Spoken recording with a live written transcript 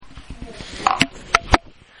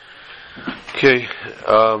Okay,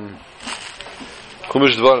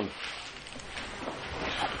 Chumash Dvarim.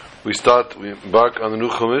 We embark on the new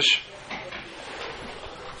Chumash.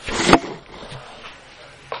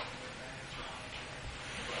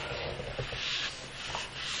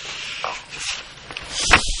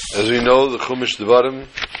 As we know, the Chumash Dvarim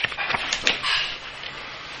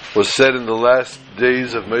was said in the last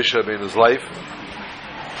days of Moshe Rabbeinu's life.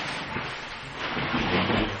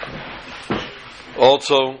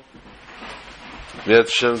 Also,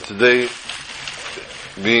 Yet Shem, today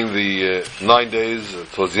being the 9 days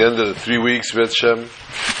towards the end of the 3 weeks, Yet Shem,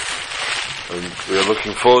 and we are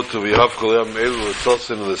looking forward to V'yhavchol Yam Elu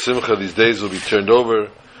L'Tzosin and the Simcha. These days will be turned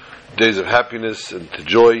over, days of happiness and to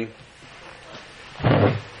joy.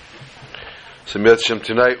 So Yet Shem,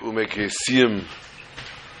 tonight we'll make a siyum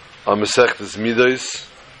on Masechtas Midos.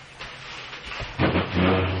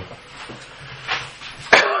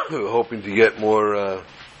 We're hoping to get more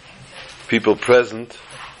people present.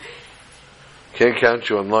 Can't count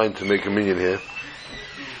you online to make a million here.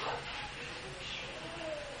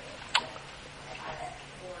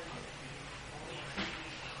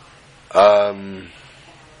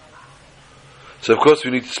 So of course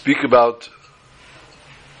we need to speak about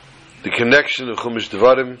the connection of Chumash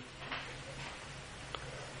Dvarim,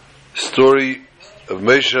 story of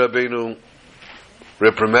Moshe Rabbeinu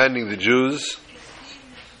reprimanding the Jews,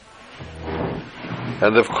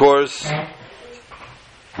 and of course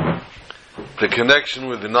the connection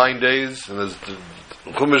with the 9 days. And as the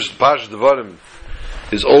Chumash Pash Dvarim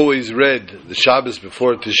is always read the Shabbos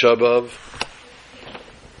before Tisha B'Av.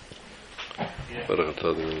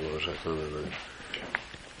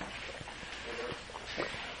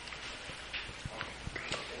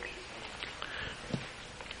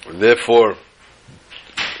 And therefore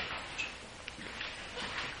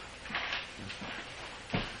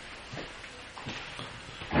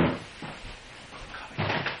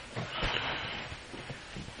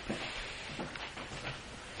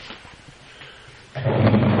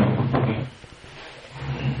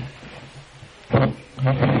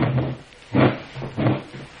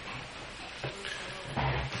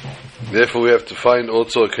we have to find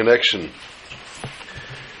also a connection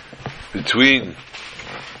between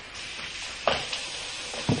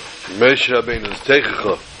Moshe Rabbeinu's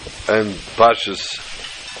Teichacha and Pashas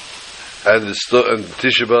and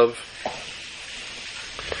Tisha B'Av.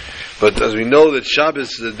 But as we know that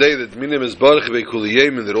Shabbos is the day that Minim is Baruch Ve'Kuli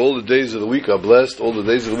Yemin, that all the days of the week are blessed, all the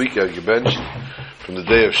days of the week are gebenched from the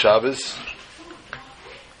day of Shabbos.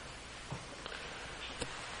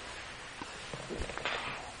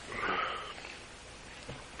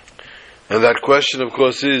 And that question, of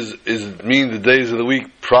course, is it mean the days of the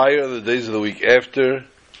week prior, the days of the week after,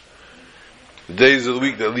 the days of the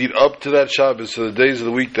week that lead up to that Shabbos, or the days of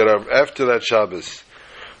the week that are after that Shabbos,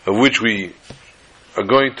 of which we are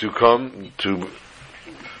going to come to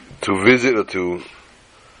visit or to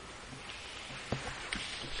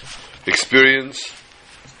experience.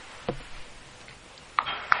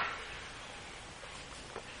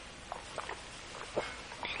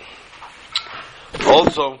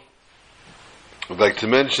 Also, I'd like to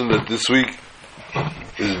mention that this week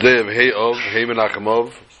is the day of Hey Menachem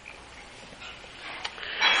Av,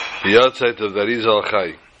 the Yahrzeit of the Arizal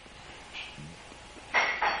Chai.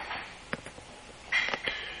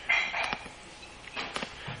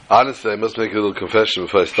 Honestly, I must make a little confession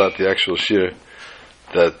before I start the actual shir,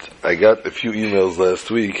 that I got a few emails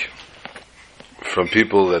last week from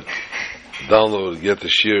people that download, get the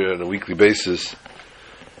shir on a weekly basis,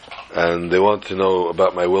 and they want to know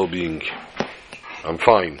about my well-being. I'm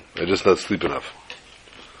fine. I just not sleep enough.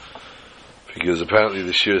 Because apparently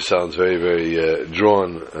the shir sounds very, very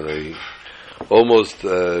drawn, and I almost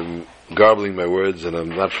garbling my words, and I'm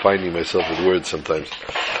not finding myself with words sometimes.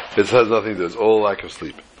 It has nothing to do. It's all lack of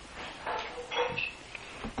sleep,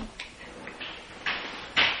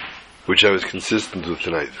 which I was consistent with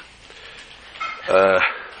tonight. I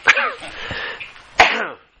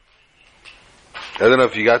don't know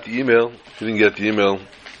if you got the email. If you didn't get the email,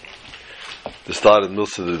 the start of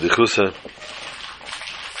Milsa the Dichusa.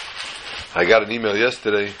 I got an email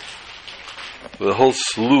yesterday with a whole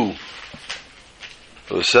slew.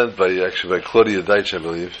 It was sent by Claudia Deitch, I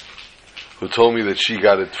believe, who told me that she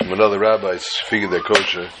got it from another rabbi. She figured they're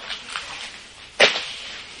kosher.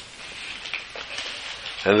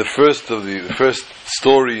 And the first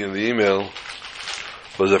story in the email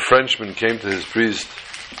was a Frenchman came to his priest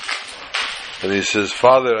and he says,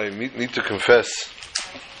 "Father, I need to confess."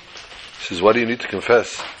 He says, "What do you need to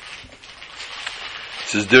confess?" He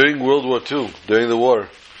says, "During World War II, during the war,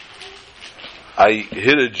 I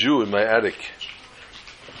hid a Jew in my attic."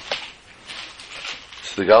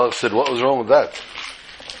 So the Galach said, what was wrong with that?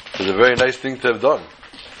 It was a very nice thing to have done.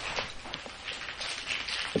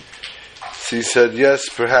 So he said, yes,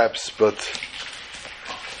 perhaps, but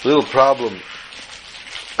little problem.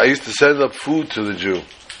 I used to send up food to the Jew.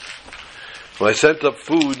 When I sent up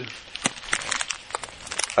food,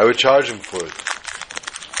 I would charge him for it.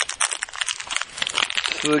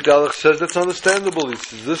 So the Galach says, that's understandable. He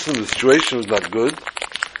says, listen, the situation was not good.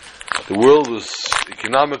 The world was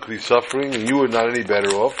economically suffering and you were not any better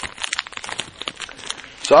off.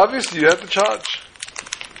 So obviously you had to charge.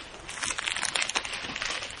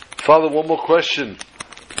 Father, one more question.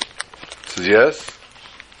 He says, yes.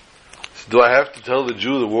 So do I have to tell the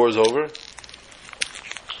Jew the war is over?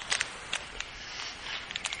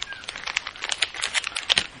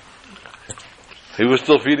 He was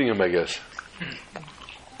still feeding him, I guess.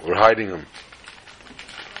 Or hiding him.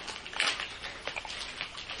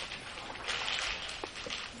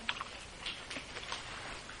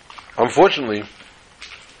 Unfortunately,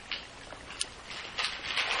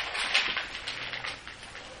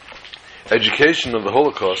 education of the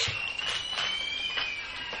Holocaust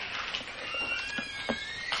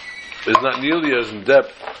is not nearly as in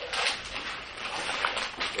depth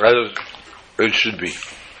as it should be.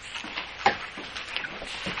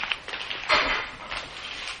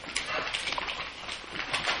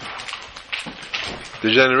 The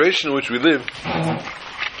generation in which we live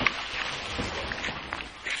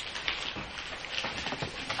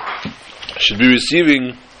should be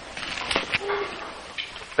receiving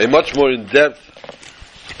a much more in-depth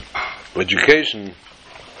education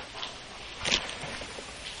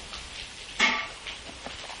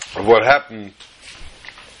of what happened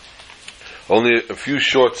only a few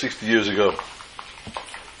short 60 years ago.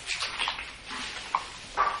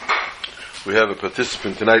 We have a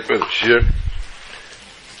participant tonight, Brother Shir.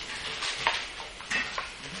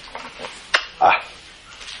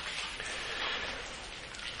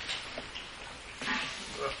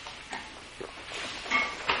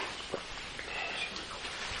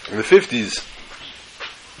 In the 50s,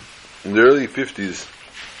 in the early 50s,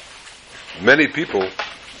 many people,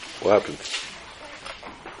 what happened?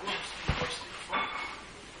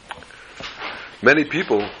 Many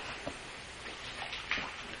people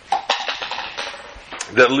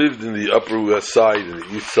that lived in the Upper West Side and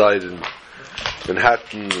the East Side in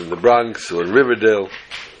Manhattan and the Bronx or in Riverdale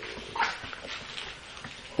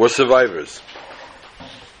were survivors.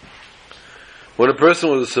 When a person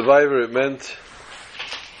was a survivor, it meant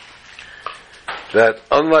that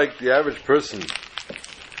unlike the average person,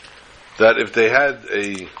 that if they had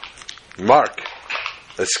a mark,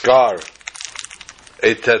 a scar,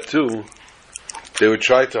 a tattoo, they would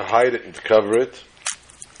try to hide it and to cover it.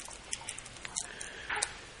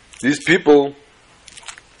 These people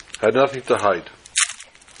had nothing to hide,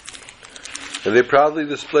 and they proudly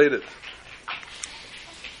displayed it.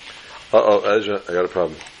 Ezra, I got a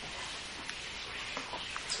problem.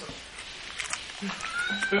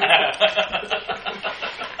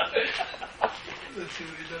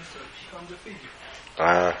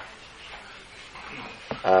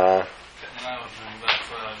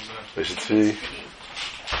 We should see.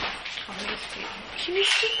 Can you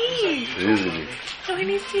see? Easily. How can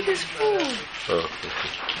you see this food? Oh,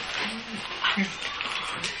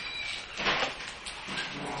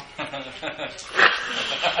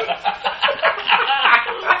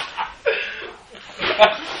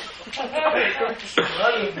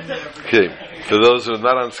 okay, for those who are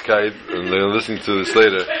not on Skype and they're listening to this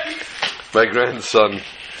later, my grandson,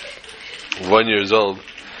 1 year old,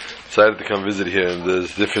 decided to come visit here, and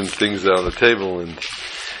there's different things there on the table, and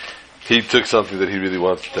he took something that he really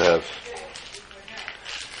wanted to have.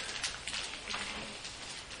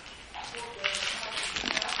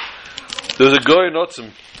 There's a guy in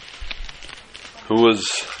Otzim who was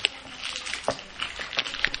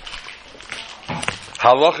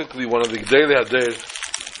halachically one of the Gdei Hadar,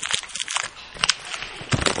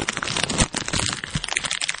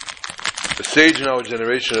 a sage in our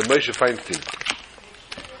generation, of Moshe Feinstein.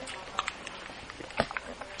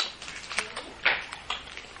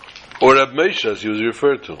 Or Reb Moshe, as he was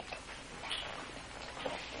referred to.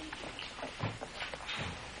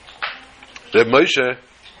 Reb Moshe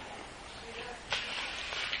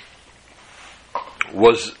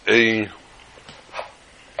was a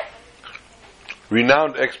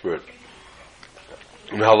renowned expert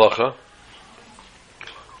in halacha,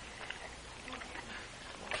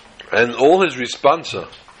 and all his responsa,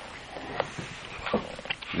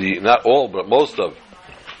 not all but most of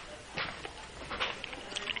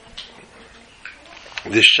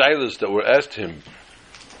the shilas that were asked him,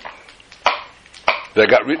 that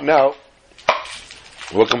got written out,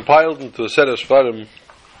 were compiled into a set of Sfarim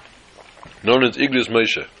known as Igros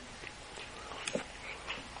Moshe,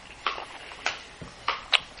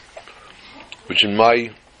 which in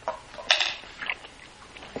my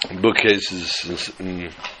bookcase is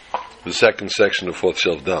in the second section of fourth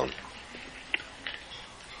shelf down.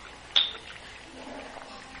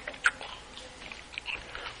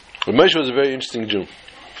 But Moshe was a very interesting Jew.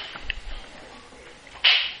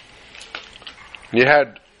 He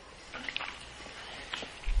had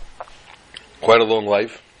quite a long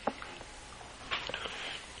life.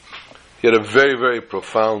 He had a very, very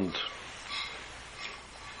profound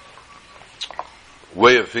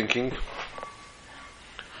way of thinking.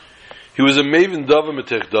 He was a Maven Davar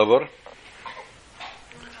Metech Davar,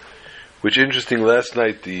 which, interesting, last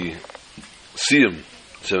night the Siyum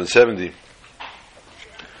 770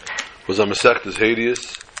 was on Masechtas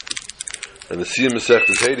Hadius, and the Siyum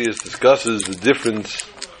Masechtas Hadius discusses the difference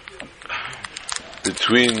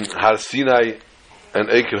between Har Sinai and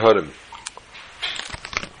Eiker Harim.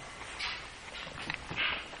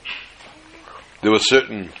 There were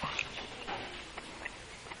certain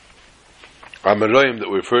Amoraim that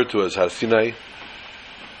were referred to as Har Sinai,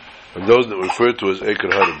 and those that were referred to as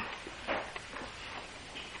Eiker Harim.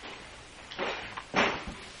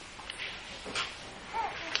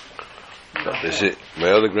 They say,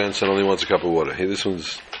 my other grandson only wants a cup of water. Hey, this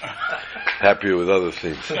one's happier with other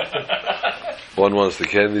things. One wants the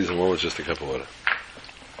candies and one wants just a cup of water.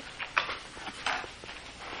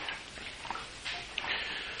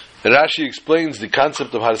 And Rashi explains the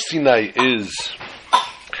concept of Har Sinai is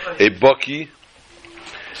a baki,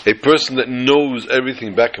 a person that knows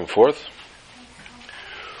everything back and forth,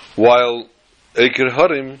 while Eiker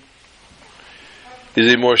Harim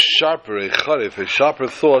is a more sharper, a charif, a sharper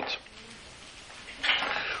thought,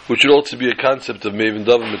 which would also be a concept of Maven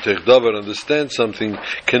Davar Metech Davar, understand something,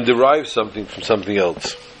 can derive something from something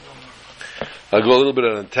else. I'll go a little bit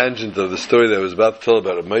on a tangent of the story that I was about to tell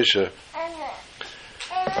about Moshe,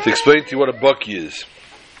 to explain to you what a baki is.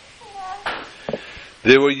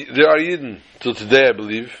 There are Yidden till today, I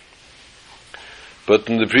believe, but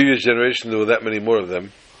in the previous generation there were that many more of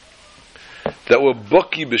them, that were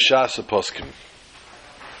baki b'shas poskim.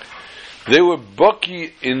 They were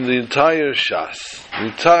baki in the entire Shas,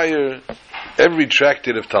 every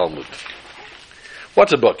tractate of Talmud.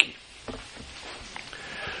 What's a baki?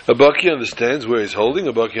 A baki understands where he's holding.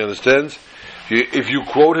 A baki understands if you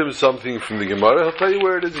quote him something from the Gemara, he'll tell you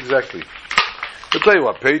where it is exactly. He'll tell you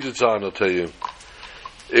what page it's on. He'll tell you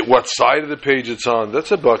what side of the page it's on.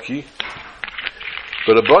 That's a baki.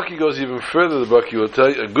 But a baki goes even further. The baki will tell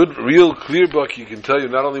you, a good, real, clear baki can tell you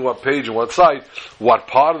not only what page and what side, what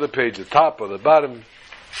part of the page, the top or the bottom.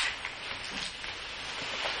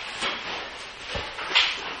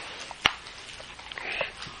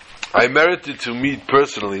 I merited to meet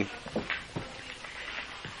personally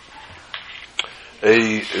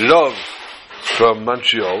a Rav from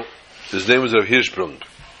Montreal. His name was Rav Hirschsprung,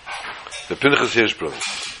 the Pinchas Hirschsprung.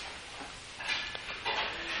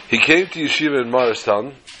 He came to Yeshiva in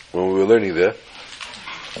Morristown when we were learning there,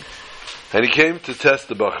 and he came to test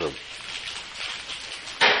the Bachram.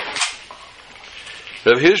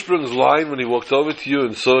 Rav Hirschsprung's line when he walked over to you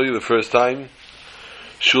and saw you the first time,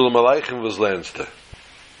 Shulam Aleichem was Lanster.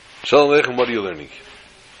 Shalom Aleichem, what are you learning?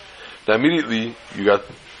 Now immediately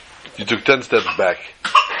you took 10 steps back.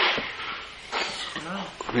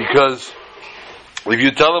 Because if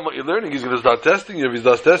you tell him what you're learning, he's going to start testing you. If he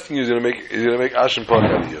starts testing you, he's going to make Ashen Pot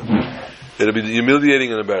out of you. It'll be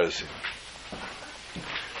humiliating and embarrassing.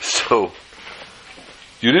 So,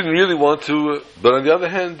 you didn't really want to, but on the other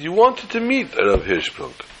hand, you wanted to meet Rav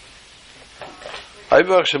Hirschsprung.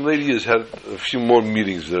 I've actually lately has had a few more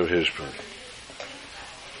meetings with Rav Hirschsprung.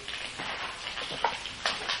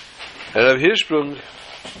 And Rav Hirschsprung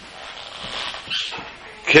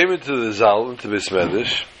came into the Zal, into Beis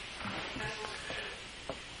Medrash,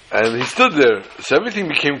 and he stood there, so everything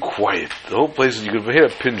became quiet. The whole place, you could hear a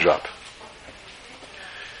pin drop.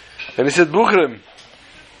 And he said, Bucherim,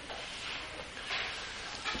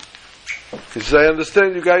 he says, I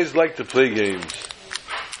understand you guys like to play games.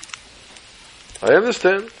 I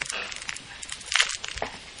understand.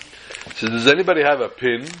 He says, does anybody have a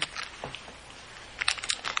pin?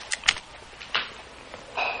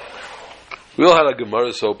 We all had our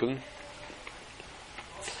Gemaras open.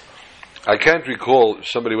 I can't recall if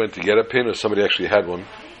somebody went to get a pin or somebody actually had one.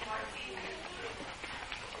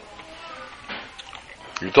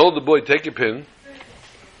 You told the boy, take your pin,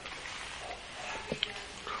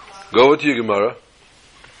 go over to your Gemara,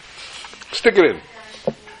 stick it in.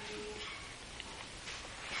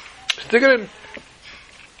 Stick it in.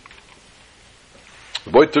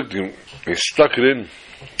 The boy took him, he stuck it in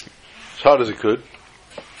as hard as he could,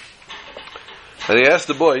 and he asked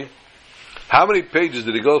the boy, how many pages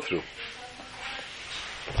did he go through?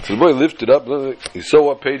 So the boy lifted up, he saw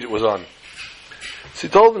what page it was on. So he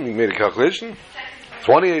told him, he made a calculation,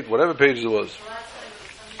 28, whatever pages it was.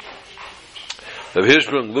 Rav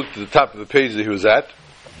Hirschberg looked at the top of the page that he was at,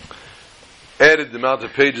 added the amount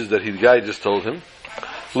of pages that the guy just told him,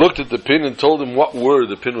 looked at the pin and told him what word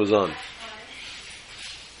the pin was on.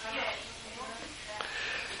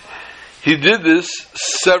 He did this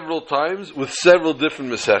several times with several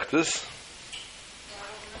different Masechtas.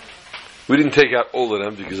 We didn't take out all of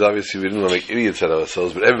them because obviously we didn't want to make idiots out of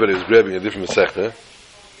ourselves, but everybody was grabbing a different Masechta.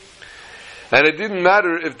 And it didn't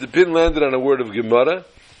matter if the pin landed on a word of Gemara,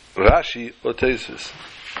 Rashi, or Tesis.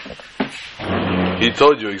 He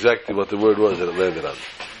told you exactly what the word was that it landed on.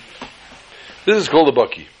 This is called a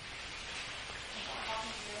Baki.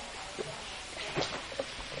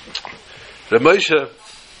 Reb Moshe,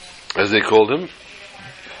 as they called him,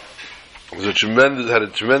 had a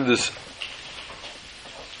tremendous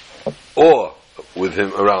awe with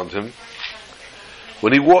him, around him.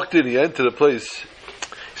 When he walked in, he entered a place, he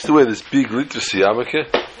used to wear this big literacy yarmulke.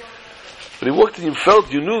 When he walked in,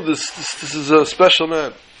 you knew this is a special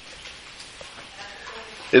man.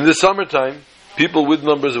 In the summertime, people with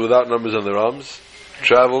numbers or without numbers on their arms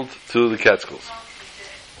traveled to the Catskills.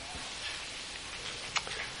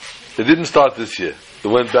 It didn't start this year. It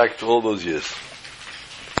went back to all those years.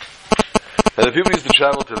 And the people used to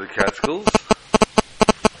travel to the Catskills.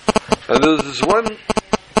 And there was this one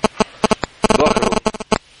Bachel,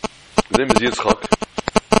 his name is Yitzchak.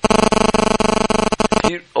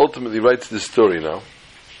 He ultimately writes this story now.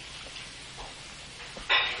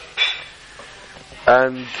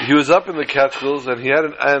 And he was up in the Catskills and he had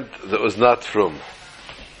an aunt that was not from.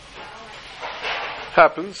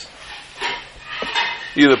 Happens.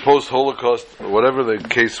 Either post-Holocaust or whatever the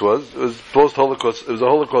case was. It was post-Holocaust. It was a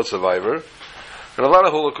Holocaust survivor. And a lot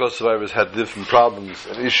of Holocaust survivors had different problems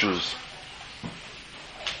and issues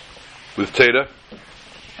with Teda.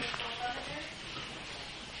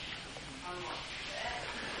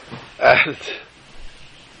 And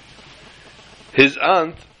his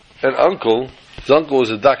aunt and uncle, his uncle was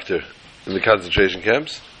a doctor in the concentration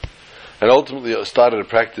camps, and ultimately started a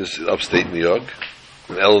practice upstate New York,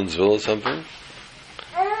 in Ellensville or something.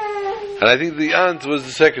 And I think the aunt was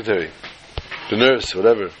the secretary, the nurse,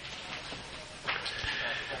 whatever.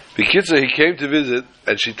 B'kitzur, he came to visit,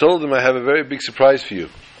 and she told him, I have a very big surprise for you.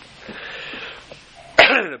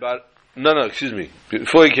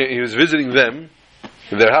 Before he came, he was visiting them,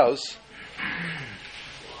 in their house,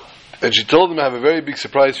 and she told him, I have a very big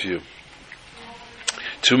surprise for you.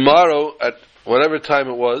 Tomorrow, at whatever time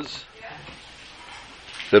it was,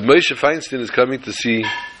 that Moshe Feinstein is coming to see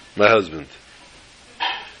my husband.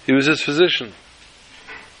 He was his physician.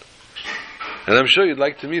 And I'm sure you'd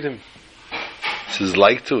like to meet him. He says,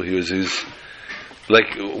 like to. He was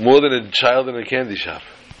like more than a child in a candy shop.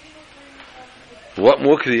 What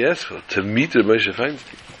more could he ask for? To meet Reb Moshe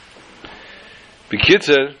Feinstein.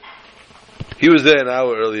 B'kitzur, he was there an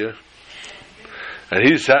hour earlier. And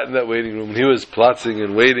he sat in that waiting room. And he was plotting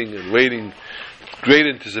and waiting. Great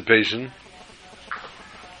anticipation.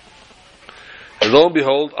 And lo and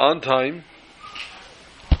behold, on time,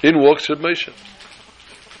 in walks Reb Moshe.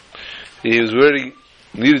 He was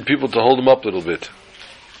needed people to hold him up a little bit.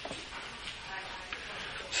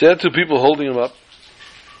 So he had two people holding him up.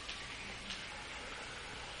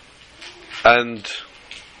 And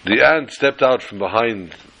the aunt stepped out from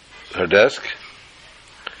behind her desk.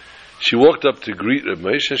 She walked up to greet Reb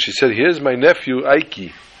Moshe. She said, here's my nephew,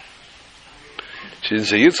 Aiki. She didn't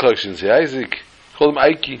say Yitzchak, she didn't say Isaac. She called him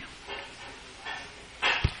Aiki.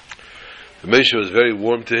 Reb Moshe was very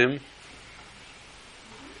warm to him.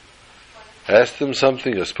 Asked him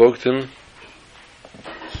something or spoke to him.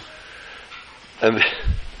 And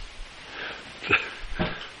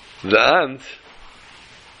the aunt,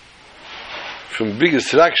 from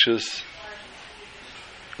biggest Rakshas,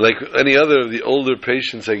 like any other of the older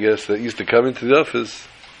patients, I guess, that used to come into the office,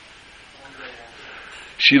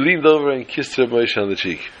 she leaned over and kissed Reb Moshe on the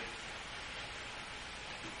cheek.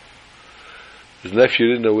 His nephew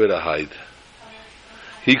didn't know where to hide.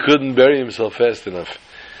 He couldn't bury himself fast enough.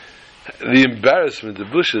 The embarrassment, the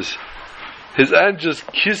bushes. His aunt just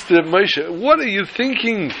kissed Reb Moshe. What are you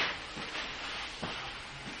thinking?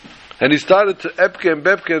 And he started to Epke and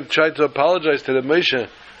Bepke and tried to apologize to Reb Moshe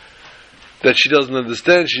that she doesn't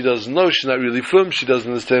understand, she doesn't know, she's not really from, she doesn't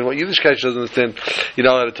understand what Yiddishkeit, she doesn't understand, you're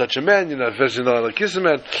not allowed to touch a man, you're not allowed to kiss a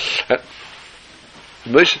man. And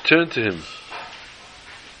Moshe turned to him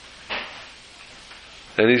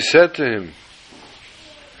and he said to him,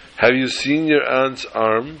 Have you seen your aunt's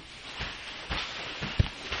arm?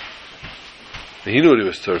 He knew what he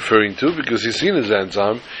was referring to because he's seen his aunt's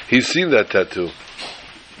arm. He's seen that tattoo.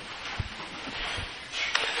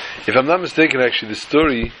 If I'm not mistaken, actually, the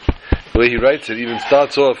story, the way he writes it, even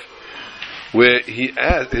starts off where he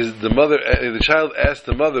asked the child asked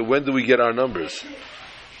the mother, "When do we get our numbers?"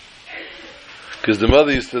 Because the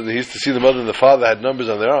mother he used to see the mother and the father had numbers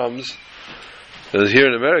on their arms. And here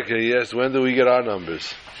in America, he asked, "When do we get our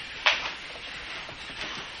numbers?"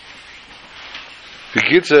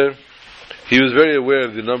 B'kitzer, he was very aware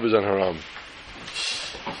of the numbers on her arm.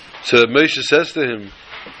 So Moshe says to him,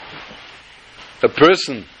 a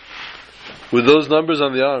person with those numbers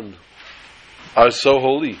on the arm are so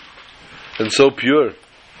holy and so pure.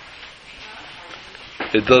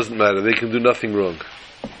 It doesn't matter. They can do nothing wrong.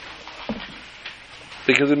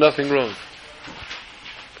 They can do nothing wrong.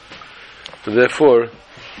 And therefore,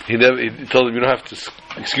 he told him, you don't have to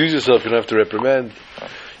excuse yourself, you don't have to reprimand,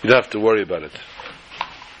 you don't have to worry about it.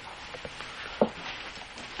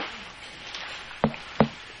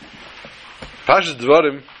 Pashas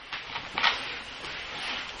Dvarim,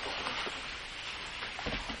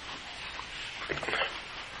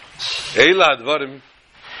 Eila Dvarim,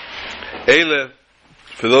 Eila,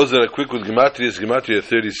 for those that are quick with Gematria, is Gematria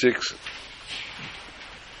 36.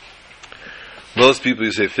 Most people,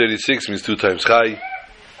 you say 36 means 2 times Chai,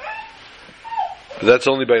 but that's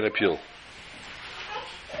only by an appeal.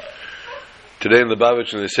 Today in the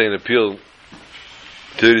Babich, when they say an appeal,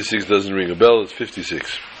 36 doesn't ring a bell, it's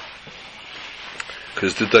 56.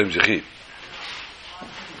 Because 2 times Yechi.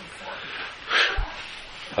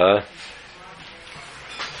 Huh?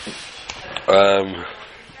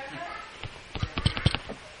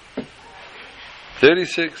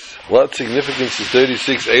 36. What significance is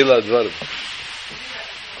 36? Eila Dvarim.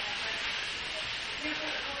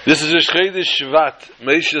 This is Rosh Chodesh Shvat.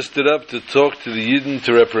 Moshe stood up to talk to the Yidden,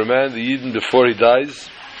 to reprimand the Yidden before he dies.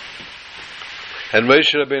 And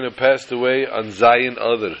Moshe Rabbeinu passed away on Zayin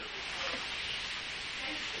Adar.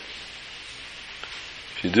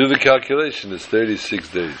 If you do the calculation, it's 36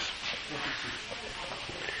 days.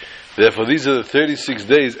 Therefore, these are the 36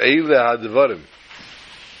 days, Eila HaDvarim.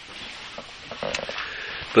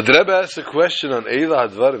 But the Rebbe asks a question on Eila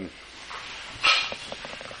HaDvarim.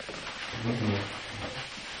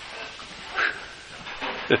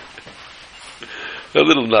 A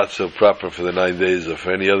little not so proper for the 9 days or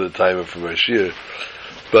for any other time or for Mashir,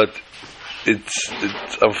 but it's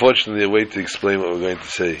unfortunately a way to explain what we're going to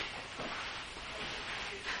say.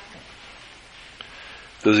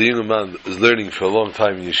 There was a young man that was learning for a long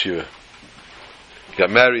time in yeshiva. He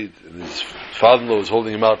got married, and his father-in-law was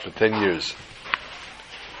holding him out for 10 years.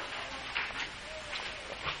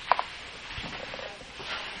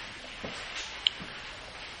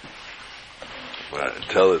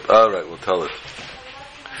 Tell it. All right, we'll tell it.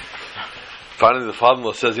 Finally, the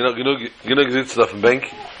father-in-law says, you know, get stuff in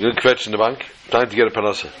bank. You know, kvetch in the bank. Time to get a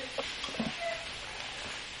panasa.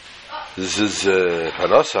 This is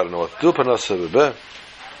panasa. I don't know what to do. Panasa, bebe.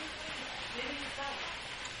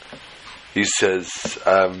 He says,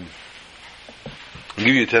 I'll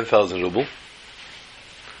give you 10,000 ruble.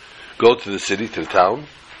 Go to the city, to the town,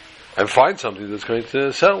 and find something that's going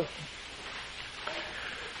to sell.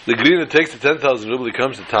 The Greener takes the 10,000 ruble, he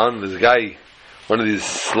comes to town, and there's a guy, one of these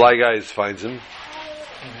sly guys finds him,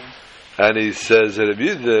 and he says,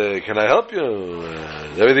 Rabbi, can I help you?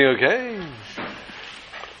 Is everything okay?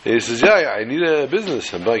 He says, yeah, I need a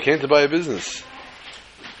business. I came to buy a business.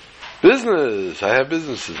 Business! I have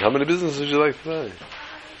businesses. How many businesses would you like to buy?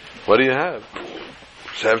 What do you have?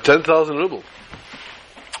 I have 10,000 ruble.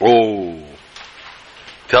 Oh,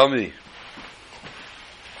 tell me,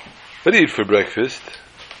 what do you eat for breakfast?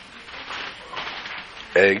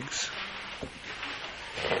 Eggs.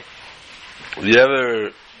 Do you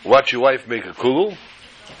ever watch your wife make a kugel?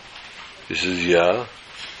 He says, yeah.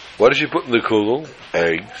 What does she put in the kugel?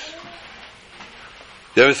 Eggs.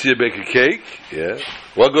 You ever see her bake a cake? Yeah.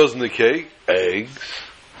 What goes in the cake? Eggs.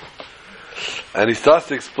 And he starts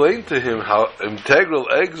to explain to him how integral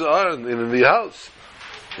eggs are in the house.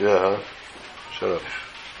 Yeah, huh? Shut up.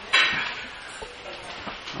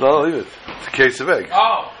 No, leave it. It's a case of eggs.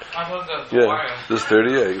 Oh, I thought that was yeah, there's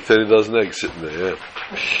 30 dozen eggs sitting there, yeah.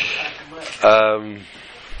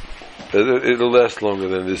 It'll last longer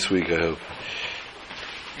than this week, I hope.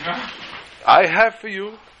 I have for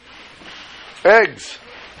you eggs.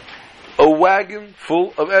 A wagon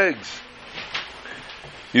full of eggs.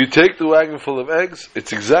 You take the wagon full of eggs,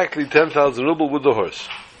 it's exactly 10,000 ruble with the horse.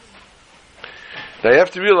 Now you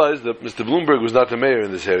have to realize that Mr. Bloomberg was not the mayor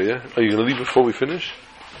in this area. Are you going to leave before we finish?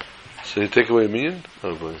 So you take away a minion?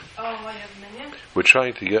 Oh boy. Oh, I have a minion? We're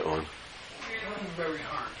trying to get one. Very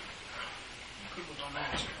hard. People don't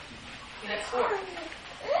answer.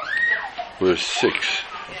 We're 6.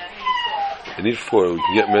 I need 4. We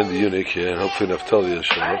can get Mendy Unique here, and hopefully Naftali will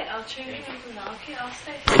show up. Alright, I'll change him from now. Okay, I'll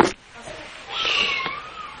stay.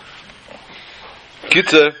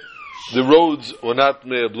 Kitzer, the roads were not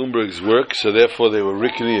Mayor Bloomberg's work, so therefore they were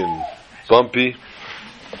rickety and bumpy.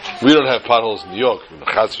 We don't have potholes in New York.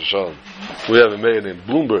 We have a mayor named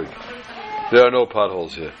Bloomberg. There are no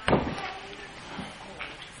potholes here.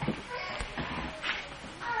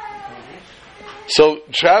 So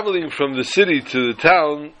traveling from the city to the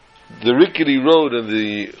town, the rickety road and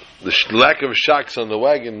the lack of shocks on the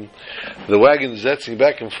wagon zetzing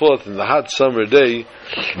back and forth in the hot summer day,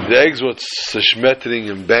 the eggs were schmettering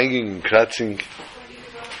and banging and kratzing,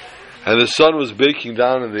 and the sun was baking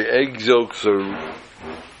down, and the egg yolks are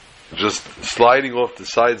just sliding off the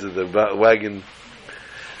sides of the wagon,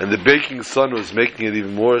 and the baking sun was making it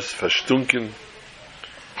even more verstunken.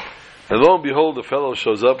 And lo and behold, the fellow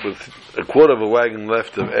shows up with a quarter of a wagon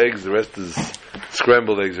left of eggs. The rest is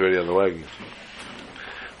scrambled eggs already on the wagon.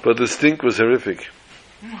 But the stink was horrific.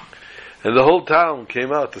 And the whole town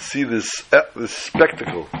came out to see this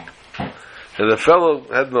spectacle. And the fellow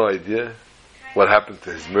had no idea what happened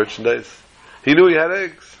to his merchandise. He knew he had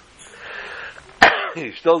eggs.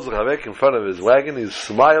 He stellt sich weg in front of his wagon. He's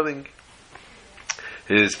smiling.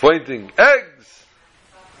 He's pointing, eggs!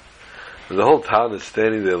 And the whole town is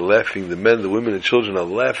standing there laughing. The men, the women, and children are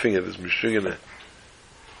laughing at this Meshugana.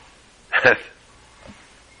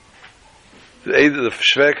 The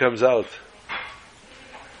Shver comes out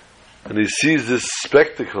and he sees this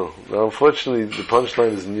spectacle. Now, unfortunately, the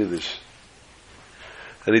punchline is in Yiddish.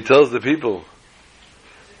 And he tells the people,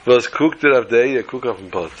 "Was guckt ihr auf die Eier, guck auf den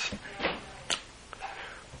Potz."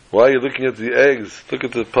 Why are you looking at the eggs? Look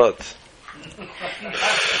at the pots.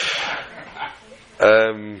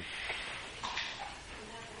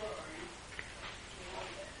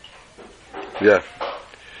 Yeah.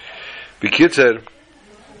 B'kitzer,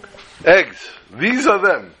 eggs. These are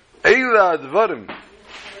them. Eila advarim.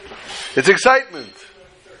 It's excitement.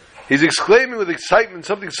 He's exclaiming with excitement,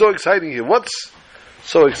 something so exciting here. What's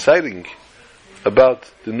so exciting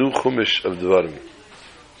about the new Chumash of Dvarim?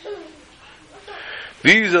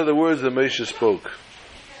 These are the words that Moshe spoke.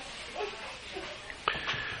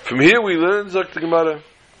 From here we learn, Zok the Gemara,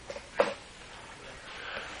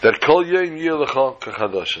 that Kol Yom Yeh Lecha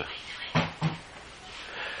Kachadasha.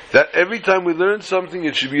 That every time we learn something,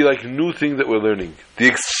 it should be like a new thing that we're learning. The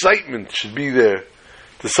excitement should be there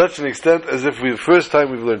to such an extent as if the first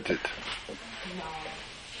time we've learned it.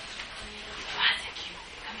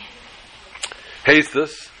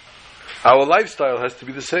 Hastus, our lifestyle has to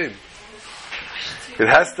be the same. It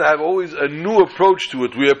has to have always a new approach to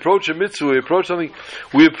it. We approach a mitzvah, we approach something,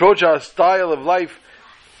 we approach our style of life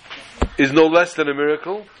is no less than a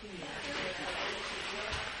miracle.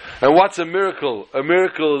 And what's a miracle? A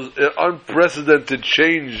miracle is an unprecedented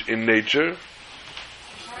change in nature.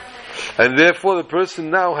 And therefore the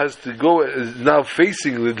person now has to go, is now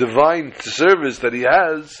facing the divine service that he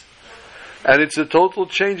has, and it's a total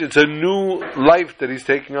change. It's a new life that he's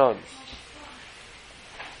taking on.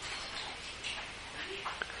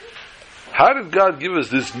 How did God give us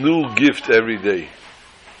this new gift every day?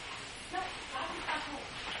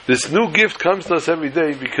 This new gift comes to us every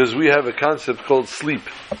day because we have a concept called sleep.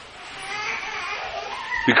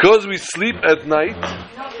 Because we sleep at night,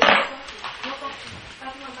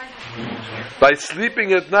 by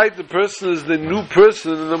sleeping at night, the person is the new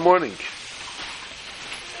person in the morning.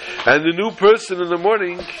 And the new person in the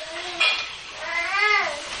morning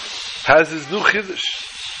has his new chiddush.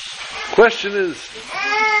 Question is,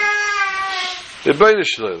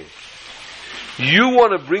 you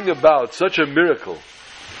want to bring about such a miracle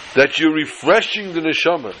that you're refreshing the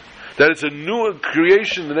neshama, that it's a new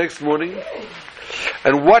creation the next morning.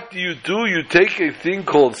 And what do? You take a thing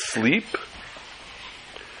called sleep.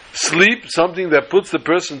 Sleep, something that puts the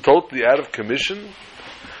person totally out of commission,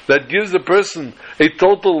 that gives the person a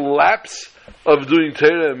total lapse of doing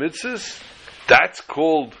Torah and mitzvahs. That's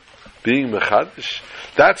called being mechadish.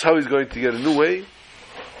 That's how he's going to get a new way.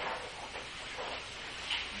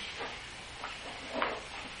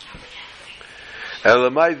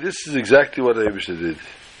 Elamai, this is exactly what Eibusha did.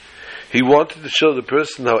 He wanted to show the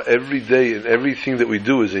person how every day and everything that we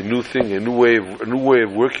do is a new thing, a new way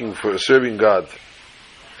of working for serving God.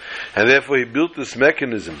 And therefore he built this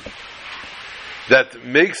mechanism that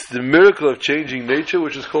makes the miracle of changing nature,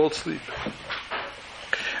 which is called sleep.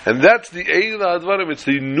 And that's the Eila Advarim. It's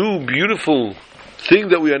the new, beautiful thing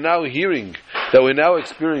that we are now hearing, that we're now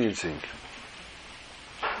experiencing.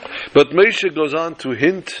 But Moshe goes on to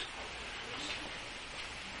hint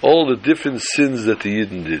all the different sins that the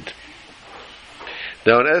Yidden did.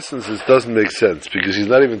 Now, in essence, this doesn't make sense because he's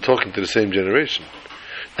not even talking to the same generation.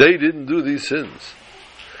 They didn't do these sins.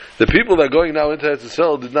 The people that are going now into Eretz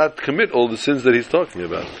Yisrael did not commit all the sins that he's talking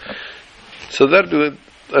about. So that'd be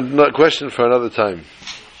a question for another time.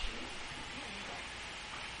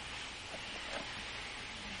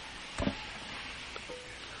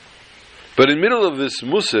 But in the middle of this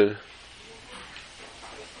Musar,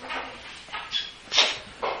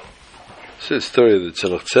 it's a story of the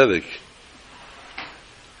Tzemach Tzedek.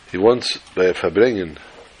 He once, by a Fabrengen,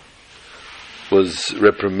 was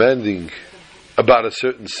reprimanding about a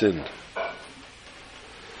certain sin.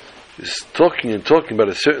 He's talking about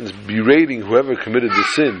a certain, berating whoever committed the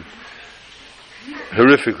sin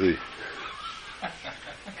horrifically.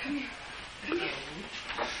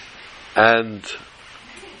 And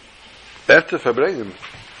after Fabrengen,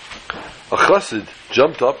 a chassid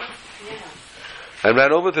jumped up and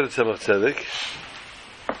ran over to the Tzemach Tzedek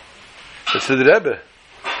and said, Rebbe,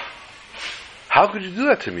 how could you do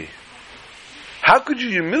that to me? How could you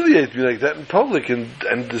humiliate me like that in public and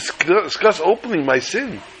discuss openly my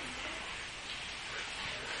sin?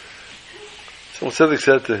 Tzemach Tzedek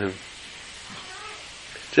said to him,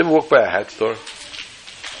 did you ever walk by a hat store?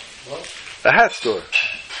 What? A hat store.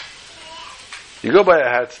 You go by a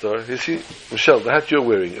hat store, you see, Michelle, the hat you're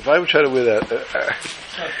wearing, if I would try to wear that,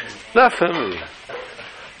 not family.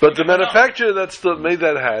 But the manufacturer that made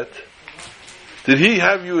that hat, did he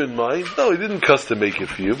have you in mind? No, he didn't custom make it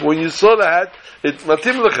for you. But when you saw the hat, it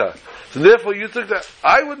matim lecha. So therefore you took that.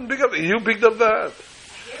 I wouldn't pick up, you picked up the hat.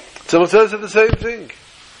 Someone says the same thing.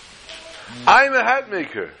 I'm a hat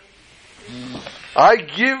maker. I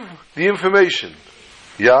give the information.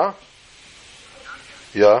 Yeah?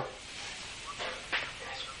 Yeah?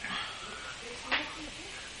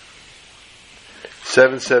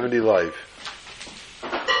 $7.70 live.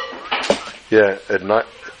 Yeah, at night.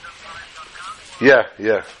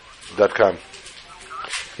 Yeah. .com.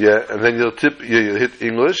 Yeah, and then you'll you'll hit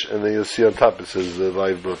English, and then you'll see on top it says the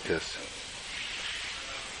live broadcast.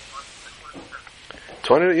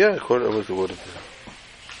 20, yeah, quarter of the water.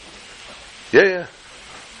 Yeah.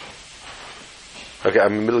 Okay,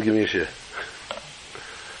 I'm in the middle of giving a share.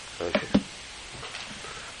 Okay.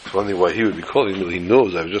 It's one thing why he would be calling me. He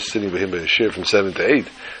knows I was just sitting with him by a share from 7 to 8,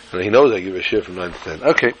 and he knows I give a share from 9 to 10.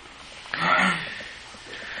 Okay.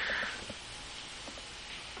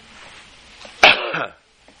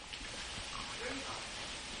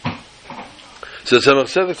 So Tzemach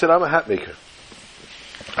Tzedek said, I'm a hat maker.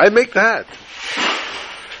 I make the hat.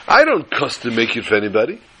 I don't custom make it for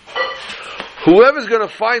anybody. Whoever's going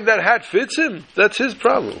to find that hat fits him, that's his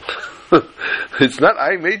problem. It's not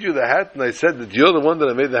I made you the hat and I said that you're the one that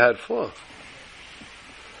I made the hat for.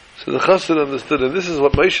 So the Chassid understood, and this is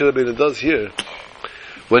what Moshe Rabbeinu does here.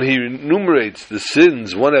 When he enumerates the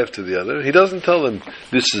sins one after the other, he doesn't tell them,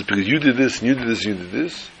 this is because you did this, and you did this, and you did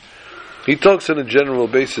this. He talks on a general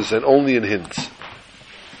basis and only in hints.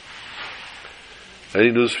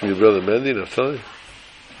 Any news from your brother Mendy, Naftali?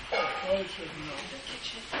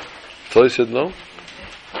 Naftali said no?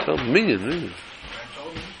 Tell him, minion. I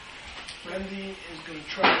told him. Randy is going to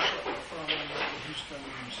try to shut the front end of Houston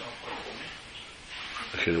himself.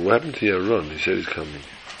 Okay, what happened to Yaron? He said he's coming.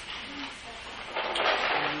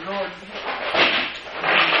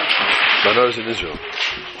 Manor's in Israel.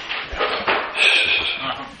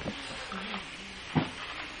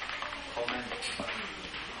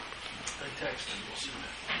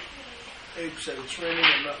 Abe said it's raining,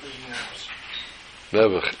 I'm not leaving the house.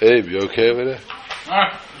 Never. Abe, you okay over there?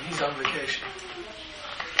 He's on vacation.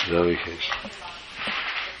 He's on vacation.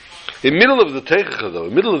 In the middle of the Teichacha, though, in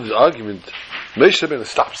the middle of the argument, Moshe Rabbeinu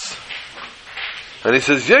stops. And he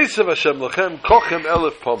says, Yosef Hashem lachem kochem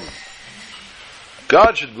elef pom.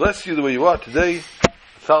 God should bless you the way you are today,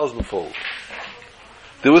 1,000-fold.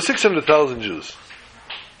 There were 600,000 Jews.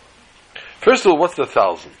 First of all, what's the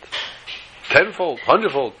 1,000? 10-fold,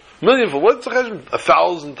 100-fold, millionfold. What's the cheshbon?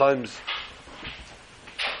 1,000 times.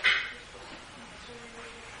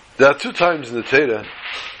 There are 2 times in the Torah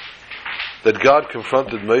that God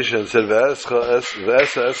confronted Moshe and said, I'm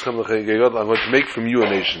going to make from you a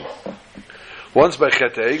nation. Once by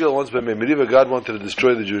Chet HaEgel, once by Meriva, God wanted to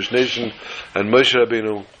destroy the Jewish nation, and Moshe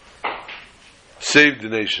Rabbeinu saved the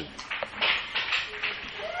nation.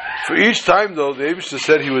 For each time, though, the Eibishter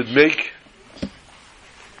said he would make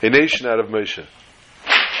a nation out of Moshe.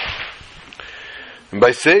 And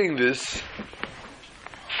by saying this,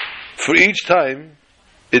 for each time,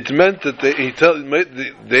 it meant that the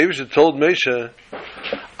Eibishter told Moshe,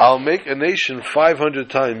 I'll make a nation 500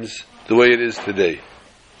 times the way it is today.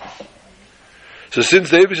 So since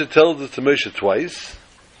the Eibishter tells it to Moshe twice,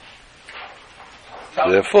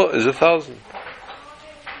 Therefore, is 1,000.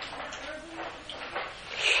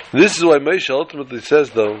 This is why Moshe ultimately says,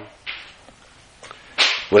 though,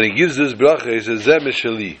 when he gives this bracha, he says, Zeh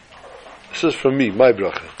mishali. This is from me, my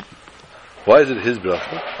bracha. Why is it his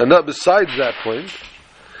bracha? And not besides that point,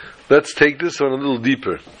 let's take this one a little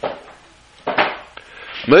deeper.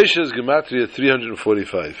 Moshe's gematria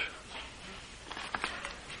 345.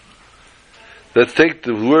 Let's take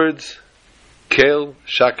the words Kel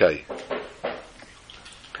Shakai.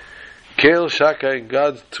 Kel Shakai,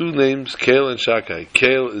 God's two names, Kel and Shakai.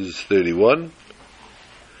 Kel is 31,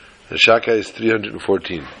 and Shakai is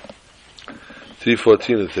 314.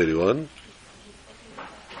 314 and 31.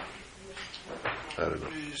 I don't know.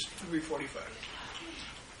 Is 345.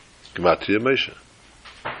 Gematria Moshe.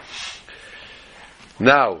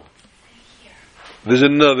 Now, there's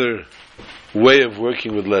another way of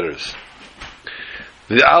working with letters.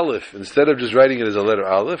 The Aleph, instead of just writing it as a letter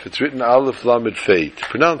Aleph, it's written Aleph Lamed Fei. To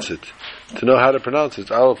pronounce it, to know how to pronounce it,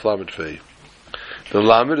 it's Aleph Lamed Fei. The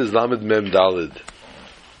Lamed is Lamed Mem Dalid.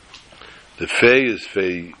 The Fei is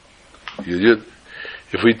Fei Yud.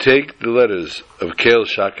 If we take the letters of Kel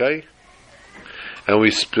Shakai and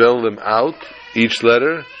we spell them out, each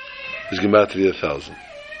letter is Gematria 1,000.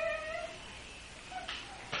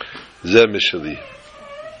 Zeh mishali.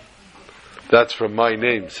 That's from my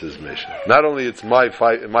name, says Moshe. Not only it's my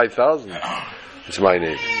 1,000, it's my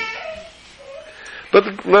name.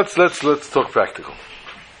 But let's talk practical.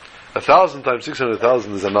 1,000 times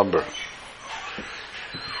 600,000 is a number.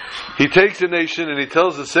 He takes a nation and he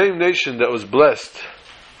tells the same nation that was blessed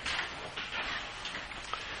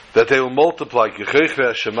that they will multiply,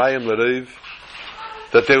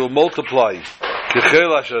 that they will multiply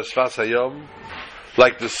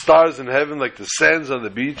like the stars in heaven, like the sands on the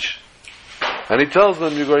beach. And he tells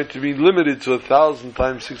them you're going to be limited to 1,000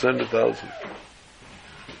 times 600,000.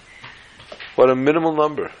 What a minimal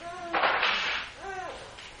number.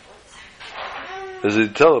 As he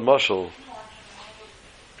tell a mashal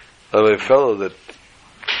of a fellow that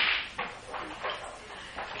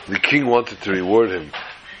the king wanted to reward him.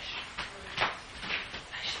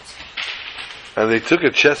 And they took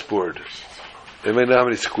a chessboard. Anybody know how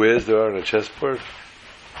many squares there are on a chessboard?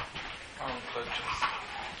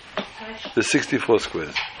 There's 64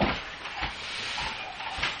 squares.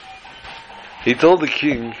 He told the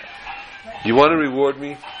king, you want to reward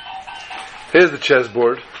me? Here's the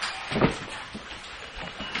chessboard.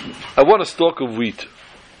 I want a stalk of wheat.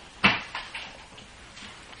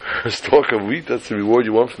 A stalk of wheat? That's the reward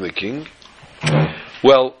you want from the king?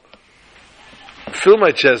 Well, fill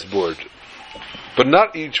my chessboard, but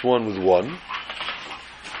not each one with one.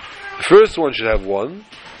 The first one should have one,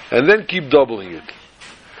 and then keep doubling it.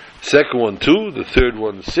 Second one 2, the third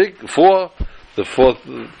one 6, 4, the fourth,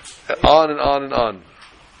 on and on and on.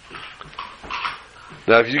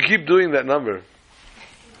 Now, if you keep doing that number,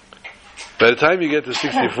 by the time you get to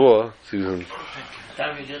 64,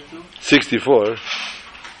 64,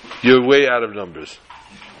 you're way out of numbers.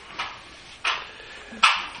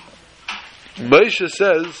 Moshe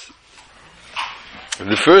says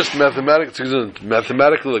the first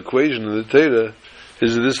mathematical equation in the Torah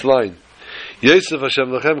is this line. Yosef Hashem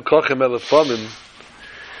Lachem Kochem Elef Pamim.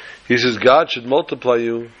 He says God should multiply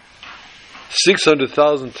you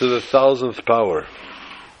 600,000 to the 1,000th power,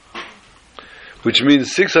 which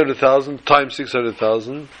means 600,000 times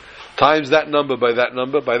 600,000 times that number by that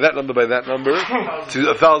number by that number by that number to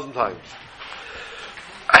 1,000 times.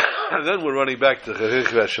 And then we're running back to Chechech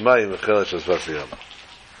Vashemayim V'Chelesh Vasvasiyam.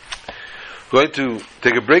 We're going to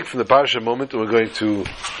take a break from the parsha moment, and we're going to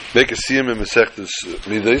make a siyum in Masechtas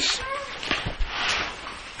Midos.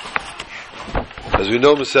 As we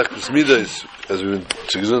know, Masechtas Midos, as we've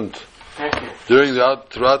been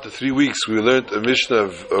throughout the 3 weeks, we learned a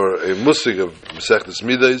Mishnah or a musig of Masechtas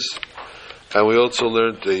Midos, and we also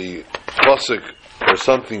learned a pasuk or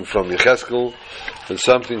something from Yecheskel and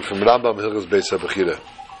something from Rambam Hilchos Beis HaBechira.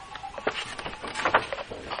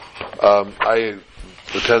 I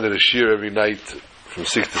attended a shir every night from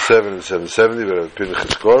 6 to 7 and 7:70, but I've been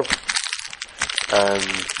Chizkor, and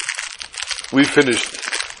we finished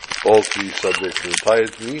all 3 subjects in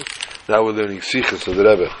entirety. Now we're learning Sichos of the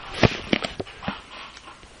Rebbe.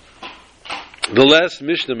 The last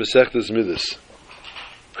Mishnah, Masechtas Midos.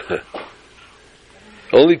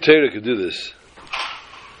 Only Torah could do this.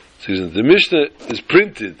 The Mishnah is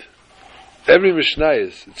printed. Every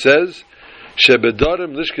Mishnayos, it says,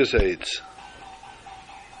 Shebedarim Lishkas Eitz.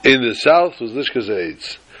 In the south was Lishkas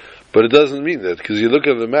Eitz. But it doesn't mean that, because you look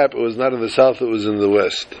at the map, it was not in the south, it was in the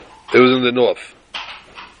west. It was in the north.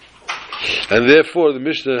 And therefore the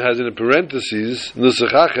Mishnah has in parentheses,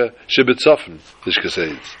 Nusachacha Shebetzofen Lishkas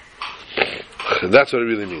Eitz. That's what it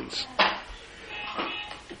really means.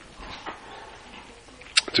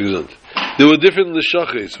 There were different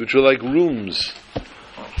lishachis, which were like rooms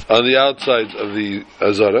on the outside of the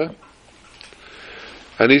Azara.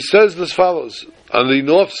 And he says as follows. On the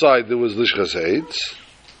north side there was Lishkas Eitz,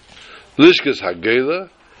 Lishkas Hagela,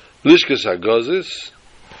 Lishkas Hagazis,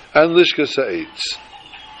 and Lishkas Eitz.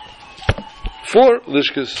 4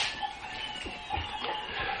 Lishkas.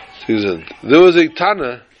 There was a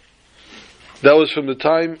Tana that was from the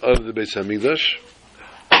time of the Beis Hamikdash,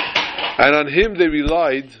 and on him they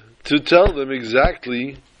relied to tell them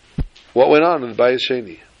exactly what went on in the Bayis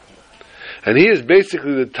Sheni. And he is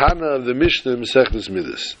basically the Tana of the Mishnah Masechtas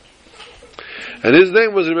Midas. And his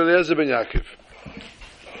name was Rabbi Eliezer ben Yaakov.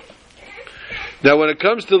 Now when it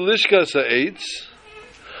comes to Lishkas Ha'etz,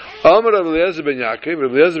 Amar Rabbi Eliezer ben Yaakov,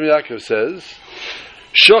 Rabbi Eliezer ben Yaakov says,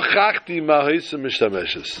 Shochachti ma'ha'isem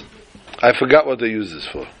mishtameshes. I forgot what they use this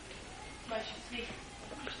for.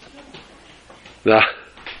 Now,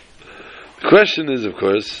 the question is, of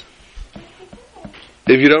course,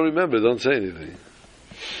 if you don't remember, don't say anything.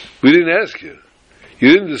 We didn't ask you. You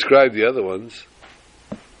didn't describe the other ones.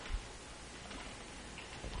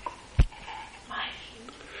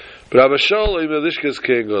 But Rabbi Shaul Lishkas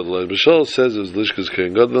Kein Gadol. Rabbi Shaul says it was Lishkas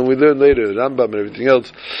Kein Gadol, and we learned later in Rambam and everything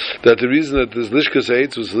else that the reason that this Lishkas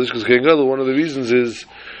Eitz was Lishkas Kein Gadol, one of the reasons is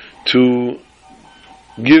to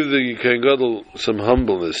give the Kein Gadol some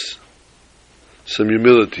humbleness, some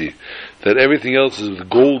humility, that everything else is with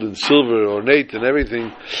gold and silver, ornate and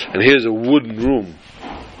everything, and here's a wooden room.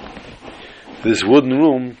 This wooden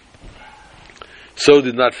room so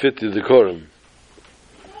did not fit the decorum,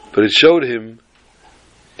 but it showed him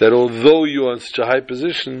that although you are in such a high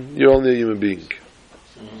position, you're only a human being.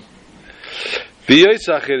 The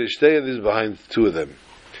Yitzachir is behind 2 of them.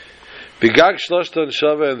 The Gag Shloshtan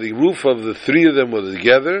Shava, and the roof of the 3 of them were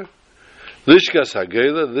together. Lishkas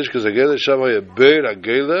Hagela, Shavaya Beir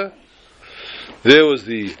Hagela. There was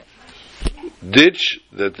the ditch,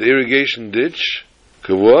 that the irrigation ditch,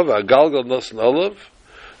 Kavuav, Agalgal Nasan Olav,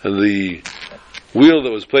 and the wheel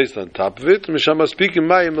that was placed on top of it, Mishama speaking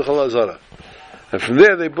Mayim L'chal Azara. And from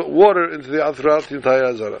there they put water into throughout the entire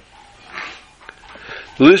Azara.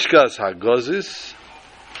 Lishkas Hagazis.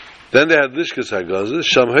 Then they had Lishkas Hagazis.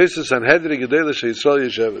 Shamhesis Sanhedrin Gedela Sheisrael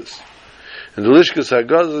Yesheves. And the Lishkas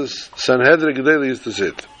Hagazis, Sanhedrin Gedela used to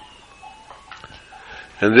sit.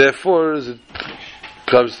 And therefore, as it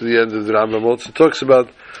comes to the end of the Rambam, also talks about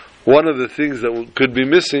one of the things that could be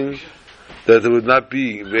missing, that it would not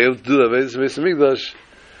be able to do the Beis Hamikdash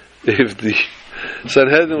if the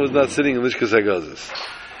Sanhedrin was not sitting in Lishkas Hagazis.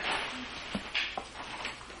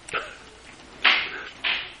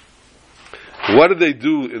 What did they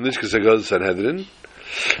do in Lishkas Hagazis Sanhedrin?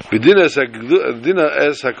 Dina es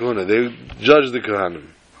hakuna. They judged the Kohanim.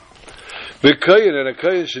 The Kayin and a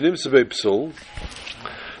Kayin shenim sebei psul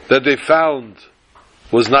that they found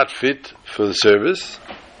was not fit for the service.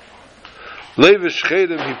 Levish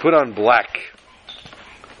chedim he put on black.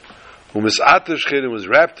 Umisatash chedim was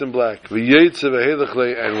wrapped in black. V'yetze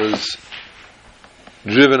v'helachlei and was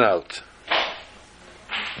driven out.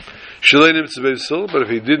 Shleinim sebei psul, but if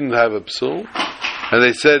he didn't have a psul, and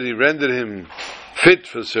they said he rendered him fit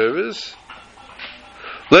for service.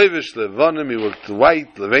 Levish levanim, he worked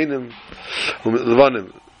white, levanim,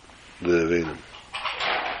 levanim,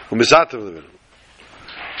 umisatav levanim,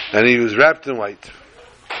 and he was wrapped in white.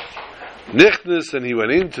 Nichnas, and he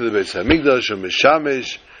went into the Beis Hamikdash and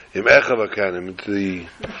mishamesh im echav akanim, into the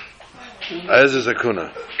Ezes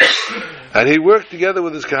Akuna, and he worked together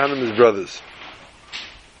with his kahanim, his brothers.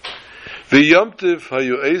 The yomtiv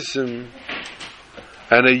hayu esim.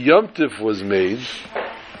 And a yomtiv was made.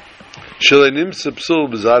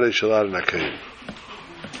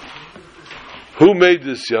 Who made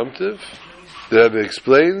this yomtiv? The Rebbe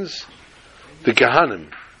explains the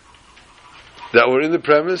kahanim that were in the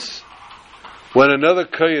premise when another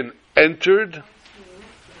kohen entered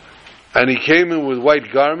and he came in with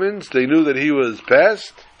white garments. They knew that he was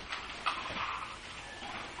past.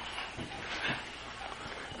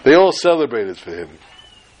 They all celebrated for him.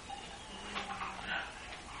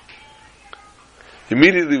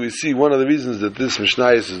 Immediately we see one of the reasons that this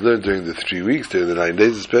Mishnayos is learned during the 3 weeks, during the 9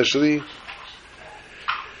 days especially,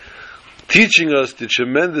 teaching us the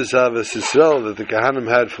tremendous Avos Yisrael that the Kahanim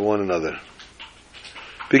had for one another.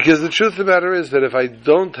 Because the truth of the matter is that if I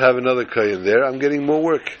don't have another Kohen there, I'm getting more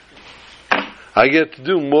work. I get to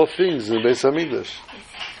do more things in the Beis Hamikdash.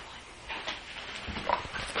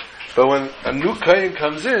 But when a new Kohen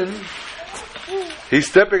comes in, he's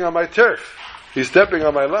stepping on my turf. He's stepping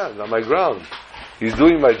on my land, on my ground. He's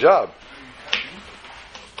doing my job.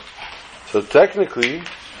 So technically,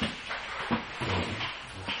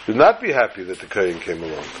 would not be happy that the Kohen came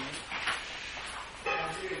along.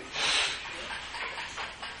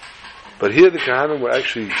 But here the Kohanim were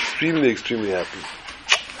actually extremely, extremely happy.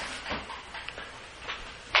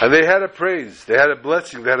 And they had a praise, they had a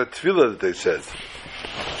blessing, they had a tefillah that they said.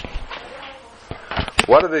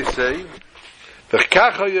 What do they say? This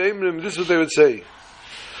is what they would say.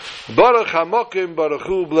 Baruch HaMokim, Baruch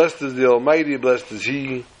Hu, blessed is the Almighty, blessed is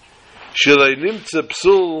He. Shelei nimtza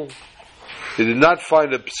psul, He did not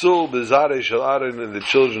find a psul bezarei shel Aaron in the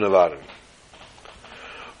children of Aaron.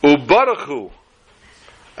 Ubaruch Hu,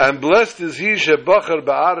 and blessed is He shebachar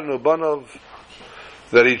ba'Aaron ubanov,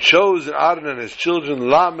 that He chose Aaron and his children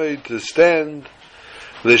lamed to stand,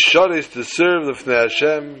 l'shoris to serve l'fnei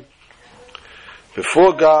Hashem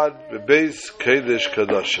before God, bebeis kodesh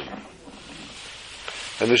kadoshim.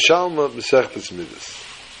 And the Shalma Masechtas Midas.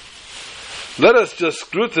 Let us just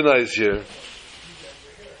scrutinize here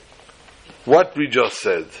what we just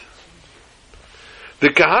said. The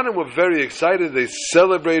Kohanim were very excited. They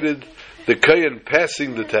celebrated the Kohen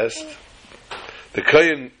passing the test, the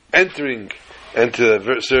Kohen entering into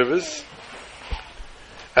the service,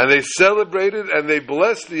 and they celebrated and they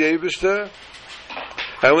blessed the Eibishter.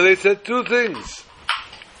 And when they said two things,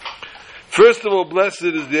 first of all, blessed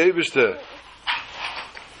is the Eibishter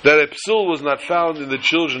that a psul was not found in the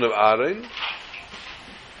children of Aaron,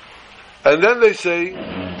 and then they say,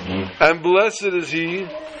 and blessed is He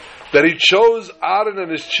that He chose Aaron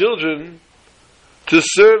and his children to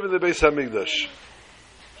serve in the Beis Hamikdash.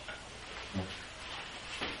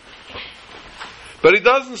 But He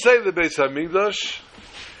doesn't say the Beis Hamikdash.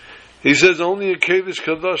 He says only a Kodesh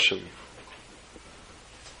Kadoshim.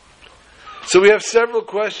 So we have several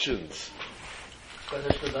questions.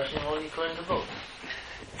 Kodesh Kadoshim only Kohen Gadol.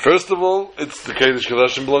 First of all, it's the Kodesh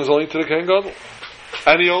Kadoshim belongs only to the Kohen Gadol.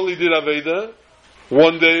 And he only did Aveda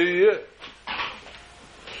one day a year.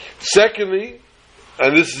 Secondly,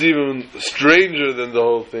 and this is even stranger than the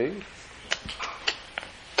whole thing,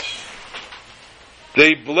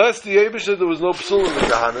 they blessed the Eibishter, there was no psul in the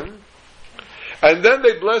Kohanim, and then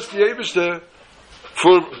they blessed the Eibishter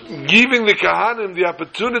for giving the Kohanim the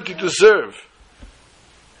opportunity to serve.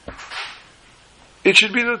 It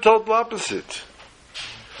should be the total opposite.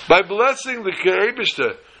 By blessing the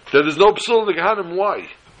Eibishter that there's no psul in the Kohanim, why?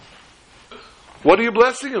 What are you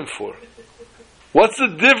blessing him for? What's the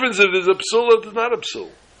difference if there's a psul or there's not a psul?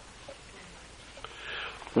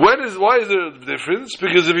 Why is there a difference?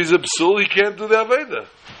 Because if he's a psul, he can't do the Aveda.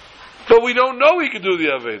 But we don't know he can do the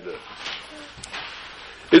Aveda.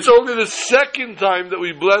 It's only the second time that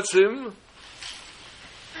we bless him,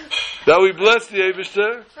 that we bless the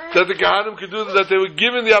Eibishter, that the Kohanim could do that, they were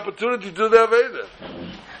given the opportunity to do the Aveda.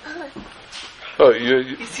 Oh,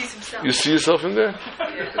 He sees himself. you see yourself in there?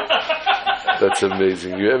 That's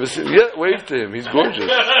amazing. You ever see? Yeah, wave to him. He's gorgeous.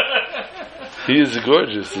 He is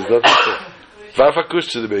gorgeous. There's nothing to say. Vafakush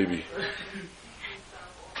to the baby.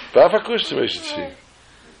 Vafakush to Meshitzvi.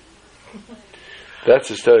 That's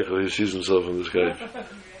hysterical. He sees himself in this guy.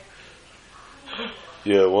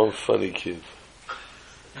 Yeah, one funny kid.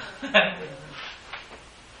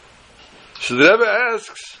 So the Rebbe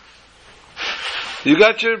asks, you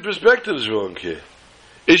got your perspectives wrong here.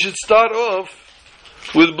 It should start off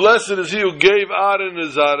with blessed is He who gave Aaron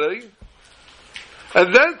and Zarei,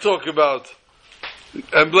 and then talk about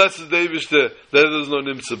and blessed David that there's no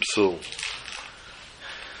Nimtza Psul.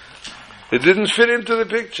 It didn't fit into the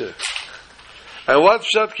picture. And what's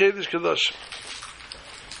Pshat Kodesh Kadoshim?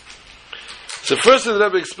 So first the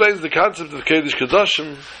Rebbe explains the concept of Kodesh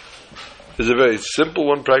Kadoshim is a very simple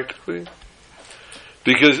one practically,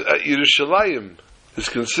 because Yerushalayim is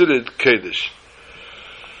considered Kodesh.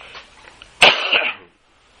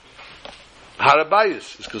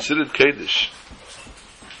 Harabayis is considered Kodesh.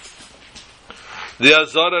 The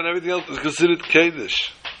Azara and everything else is considered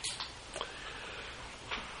Kodesh.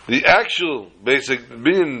 The actual basic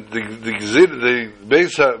being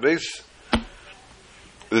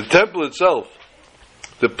the temple itself,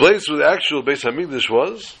 the place where the actual Beis Hamikdash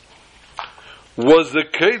was the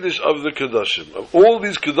Kodesh of the Kedoshim. Of all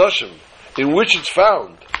these Kedoshim in which it's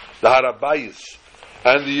found, the Harabayis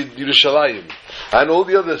and the Yerushalayim and all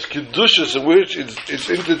the other Kedushas in which it's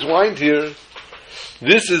intertwined here,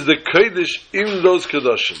 this is the Kodesh in those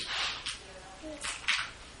Kedoshim.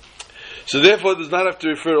 So therefore it does not have to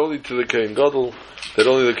refer only to the Kohen Gadol, that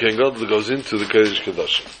only the Kohen Gadol goes into the Kodesh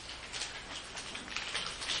Kedoshim.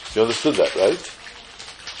 You understood that, right?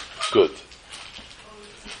 Good.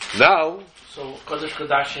 Now, so Kodesh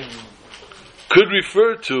Kodashim could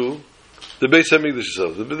refer to the Beis Hamikdash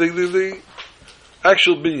itself, the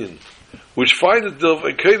actual binyan, which finds itself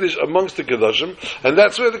a Kodesh amongst the Kedoshim, and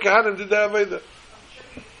that's where the Kohanim did the Aveda.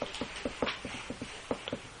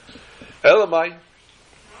 Elamai.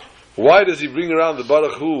 Why does he bring around the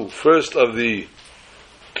Baruch Hu first of the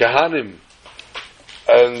Kahanim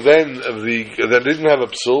and then of the that didn't have a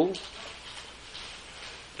psul?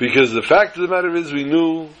 Because the fact of the matter is, we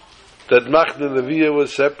knew that Machne and Leviah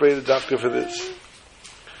was separated after for this.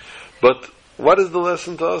 But what is the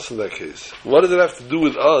lesson to us in that case? What does it have to do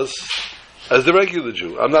with us as the regular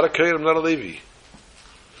Jew? I'm not a Kohen, I'm not a Levi.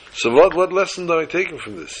 So what lesson are I taking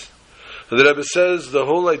from this? And the Rebbe says the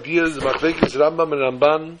whole idea is the Machlekes Rambam and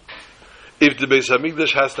Ramban, if the Beis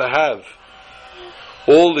Hamikdash has to have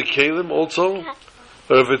all the Kelim also,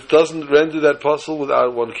 or if it doesn't render that puzzle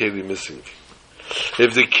without one Kelim missing.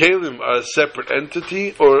 If the Kelim are a separate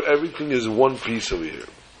entity, or everything is one piece over here.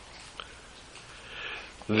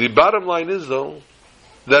 The bottom line is, though,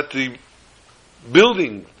 that the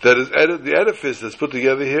building that is the edifice that's put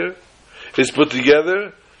together here is put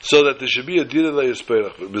together so that there should be a Dira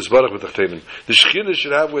Le'Yisperach, the Shekhinah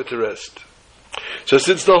should have where to rest. So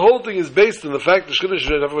since the whole thing is based on the fact that the Shekhinah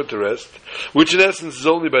should have where to rest, which in essence is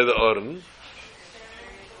only by the Aron,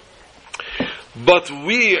 but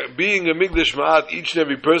we, being a Migdash Ma'at, each and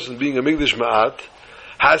every person being a Migdash Ma'at,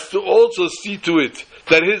 has to also see to it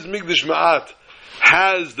that his Migdash Ma'at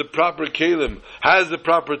has the proper kelim, has the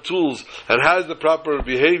proper tools, and has the proper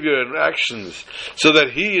behavior and actions, so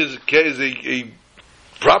that he is a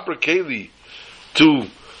proper keli to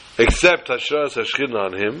accept Hashras HaShechina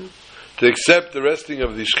on him, to accept the resting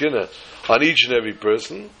of the Shechina on each and every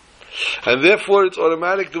person. And therefore it's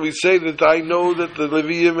automatic that we say that I know that the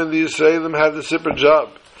Leviim and the Yisraelim have the separate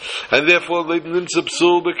job. And therefore Nimtza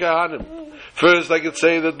Psul B'Kahanim. First I could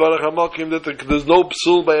say that Baruch HaMokim, that there's no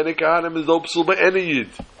Psul by any Kahanim, there's no Psul by any Yid.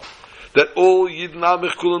 That all Yid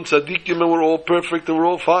Namich Kulam Tzadikim, and we're all perfect and we're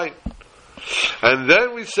all fine. And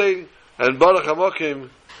then we say, and Baruch HaMokim,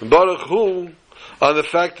 and Baruch Hu, on the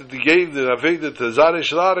fact that they gave the Aveda to Zarei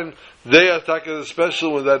Shlarin, they attack as a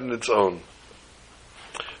special with that in its own.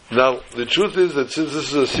 Now, the truth is that since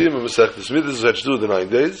this is a Siyam of Masechtas Midas, this has to do with the 9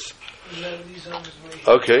 days.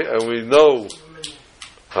 Okay, and we know,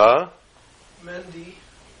 Mendy,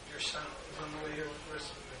 your son, is on the way here with the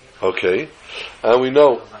rest of okay, and we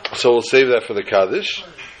know, so we'll save that for the Kaddish.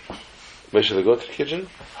 Moshe, they go to the kitchen?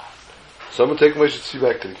 Someone take Moshe Tzvi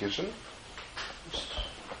back to the kitchen.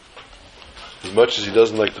 As much as he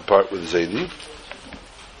doesn't like to part with Zaidi.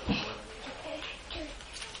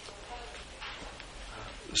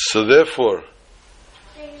 So therefore,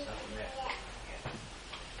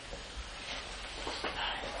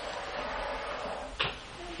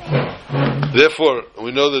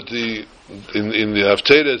 we know that in the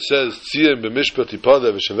Haftarah it says Tziyem b'mishpat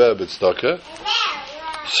ipada v'shaveh b'tzedakah.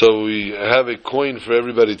 So we have a coin for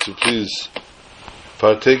everybody to please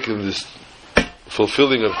partake in this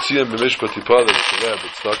fulfilling of Tziyem b'mishpat ipada v'shaveh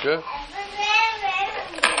b'tzedakah.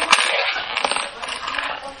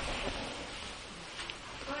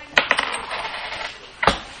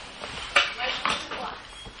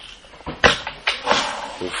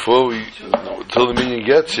 Until the minion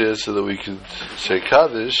gets here, so that we could say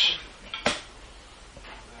Kaddish.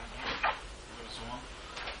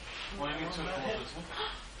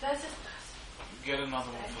 Get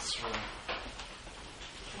another one for Sri.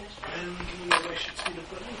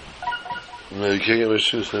 No, you can't get my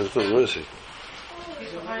shoes. Where is he?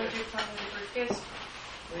 He's behind you, for kids.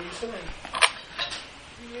 What are you saying?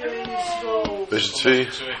 Moshe Tzvi.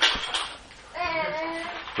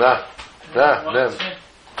 Nah.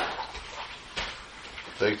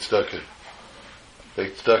 Take tzedakah.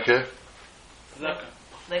 Next time.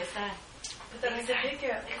 Next time. But then I said, take it.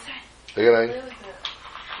 Next time. Take it in.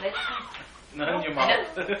 Next time. Not in your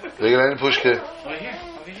mouth. Take it in, Pushke. Over here.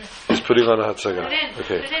 He's putting on a Hatzaga. Put it in.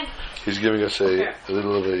 Okay. Put it in. He's giving us a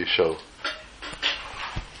little of a show.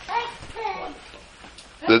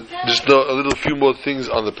 Just know a little few more things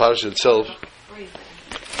on the parasha itself.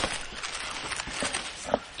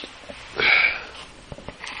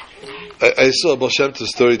 I saw a Baal Shem Tov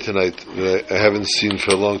story tonight that I haven't seen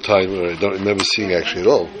for a long time, or I don't remember seeing actually at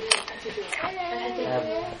all.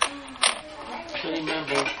 I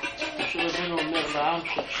remember, you should have been on Me'la'am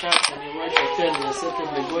Shach when you went to tell me, I said to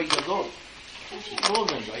him, Goy Gadol. He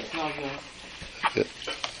told him, right now, Yeah.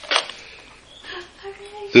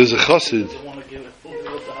 There's a chassid. you want to give it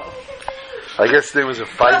over with the house. I guess there was a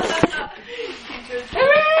Feivel.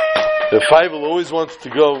 The Feivel always wanted to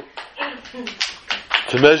go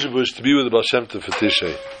to Mezhebush to be with the Baal Shem Tov for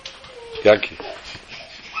Tishrei. Yankee.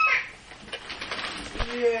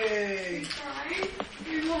 Yay!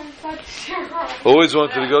 Always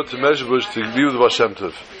wanted to go to Mezhebush to be with the Baal Shem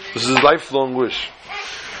Tov. This is his lifelong wish.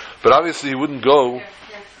 But obviously he wouldn't go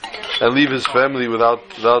and leave his family without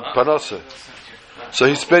Parnasa. So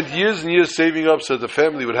he spent years and years saving up so that the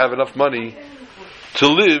family would have enough money to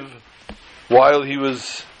live while he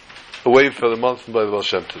was away for the month by the Baal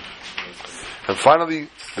Shem Tov. And finally,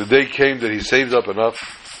 the day came that he saved up enough,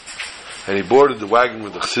 and he boarded the wagon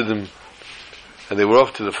with the Chassidim, and they were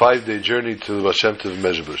off to the 5-day journey to the Baal Shem Tov in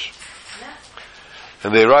Mezhebush.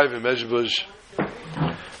 And they arrive in Mezhebush,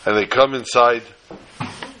 and they come inside,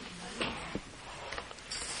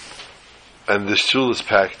 and the shul is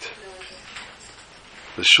packed.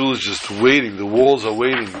 The shul is just waiting, the walls are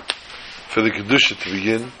waiting for the Kedusha to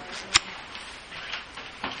begin.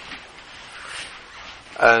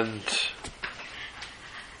 And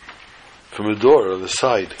from a door on the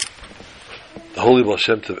side, the Holy Baal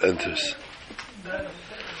Shem Tov enters.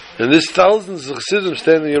 And there's thousands of Chassidim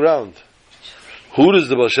standing around. Who does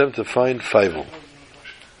the Baal Shem Tov find? Feivel.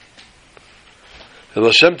 The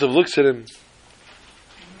Baal Shem Tov looks at him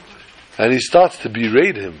and he starts to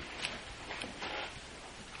berate him.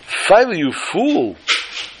 Feivel, you fool!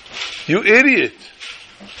 You idiot!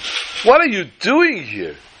 What are you doing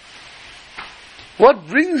here? What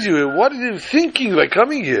brings you here? What are you thinking by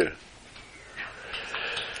coming here?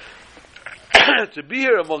 To be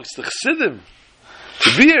here amongst the Chassidim,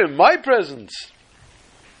 to be here in my presence.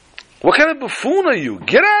 What kind of buffoon are you?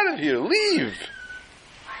 Get out of here! Leave!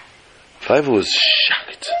 Feivel was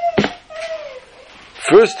shocked.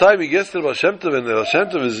 First time he gets to the Baal Shem Tov, and the Baal Shem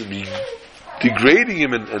Tov is degrading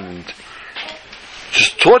him and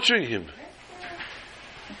just torturing him.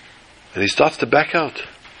 And he starts to back out.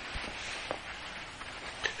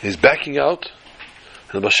 He's backing out,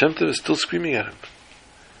 and the Baal Shem Tov is still screaming at him.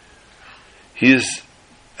 He is,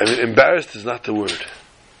 embarrassed is not the word.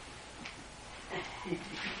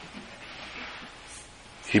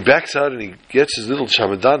 He backs out and he gets his little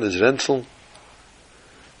chamadan, his rental,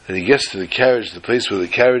 and he gets to the carriage, the place where the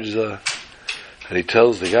carriages are, and he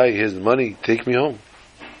tells the guy, here's the money, take me home.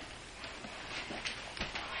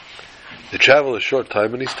 They travel a short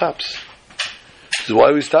time and he stops. He says, why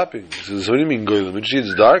are we stopping? He says, what do you mean, Goyim?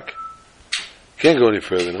 It's dark? Can't go any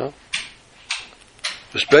further now.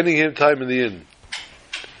 We're spending here time in the inn.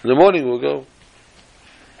 In the morning we'll go.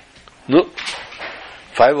 No.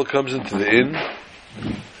 Feivel comes into the inn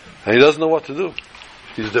and he doesn't know what to do.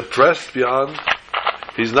 He's depressed beyond.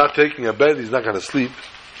 He's not taking a bed. He's not going to sleep.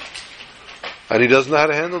 And he doesn't know how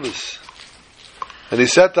to handle this. And he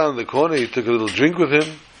sat down in the corner. He took a little drink with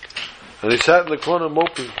him. And he sat in the corner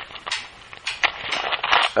moping.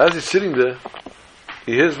 As he's sitting there,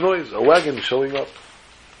 he hears noise. A wagon showing up.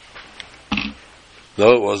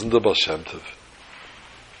 No, it wasn't the Baal Shem Tov.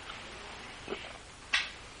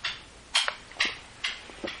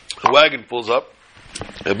 A wagon pulls up.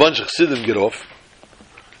 A bunch of Chassidim get off.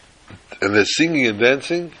 And they're singing and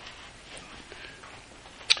dancing.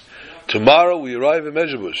 Tomorrow we arrive in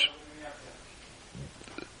Mezhebush.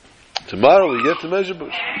 Tomorrow we get to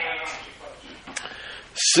Mezhebush.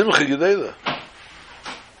 Simcha Gedela.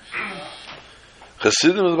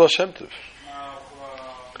 Chassidim of the Baal Shem Tov.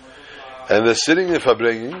 And they're sitting there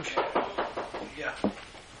farbringing.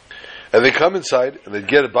 And they come inside and they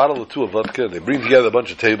get a bottle or two of vodka and they bring together a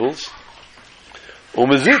bunch of tables.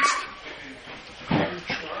 Umezitzt.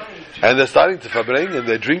 And they're starting to farbring and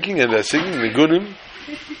they're drinking and they're singing Nigunim.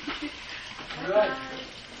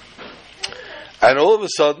 And all of a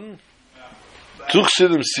sudden, two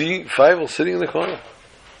Chassidim see Feivel sitting in the corner.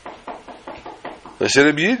 They say,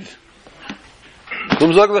 Rebbe Yid,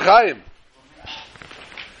 Kum Zog L'chaim.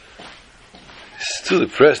 He's too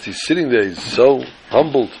depressed. He's sitting there. He's so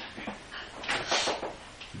humbled.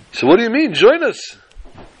 So what do you mean? Join us.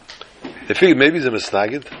 They figured maybe he's a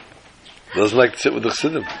misnagid. Doesn't like to sit with the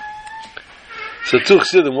Chassidim. So two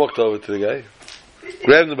Chassidim walked over to the guy,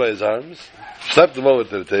 grabbed him by his arms, slapped him over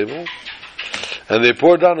to the table, and they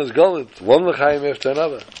poured down his gullet, one l'chaim after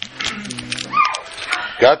another.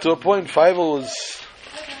 Got to a point, Feivel was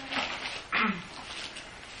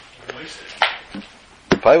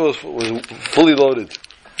fully loaded.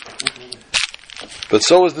 But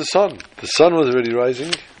so was the sun. The sun was already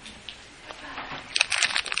rising.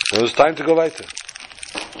 It was time to go weiter.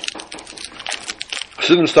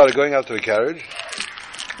 Chassidim started going out to the carriage.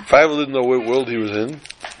 Feivel didn't know what world he was in.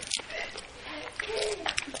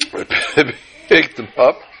 Picked him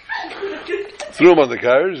up, threw him on the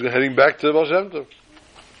carriage, heading back to the Baal Shem Tov.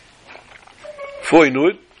 Before he knew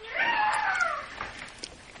it,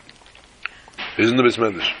 he's in the Beis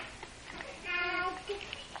Medrash.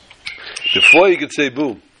 Before he could say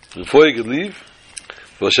boo, before he could leave,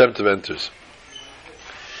 Baal Shem Tov enters.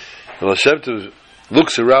 And Baal Shem Tov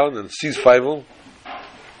looks around and sees Feivel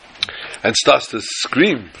and starts to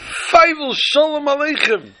scream, Feivel Shalom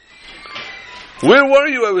Aleichem! Where were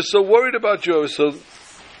you? I was so worried about you. I was so...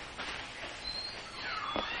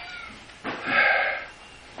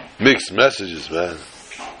 Mixed messages, man.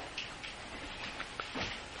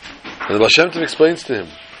 And the Baal Shem Tov explains to him.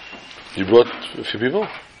 You brought a few people?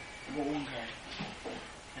 One guy.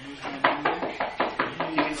 And he was going to do it.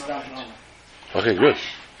 He can stop now. Okay, good.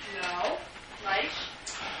 No. Nice.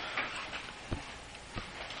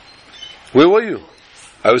 Where were you?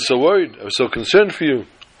 I was so worried. I was so concerned for you.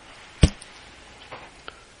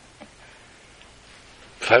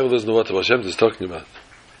 Chaim doesn't know what the Baal Shem Tov is talking about.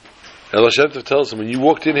 And the Baal Shem Tov tells him, when you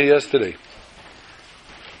walked in here yesterday,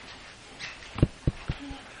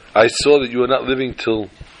 I saw that you were not living till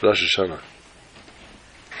Rosh Hashanah.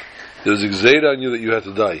 There was a gzeira on you that you had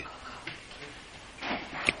to die.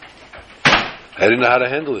 I didn't know how to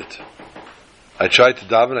handle it. I tried to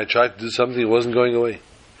daven, I tried to do something, it wasn't going away.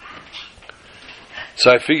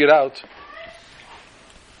 So I figured out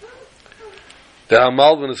that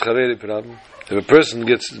Hamalvan is Chaveri Pram. If a person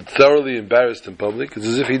gets thoroughly embarrassed in public, it's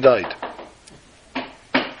as if he died.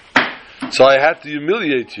 So I had to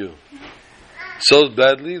humiliate you so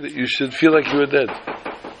badly that you should feel like you were dead.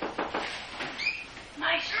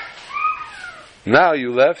 Now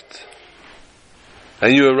you left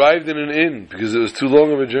and you arrived in an inn because it was too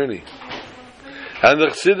long of a journey. And the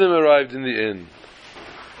Chassidim arrived in the inn.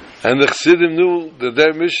 And the Chassidim knew that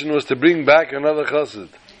their mission was to bring back another Chassid.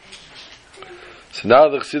 So now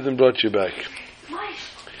the Chassidim brought you back.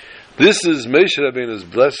 This is Moshe Rabbeinu's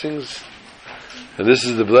blessings, and this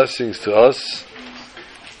is the blessings to us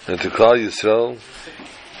and to Klal Yisrael,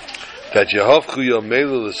 that Yehavchu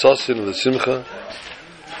Yomelu l'Sosin l'Simcha,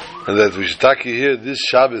 and that we should take here this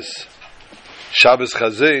Shabbos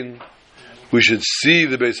Chazein, we should see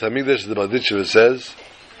the Beis Hamikdash. The Balditchev says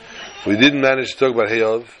we didn't manage to talk about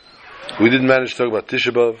Heyav, we didn't manage to talk about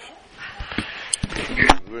Tisha B'Av.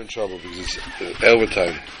 We're in trouble because it's over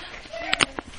time.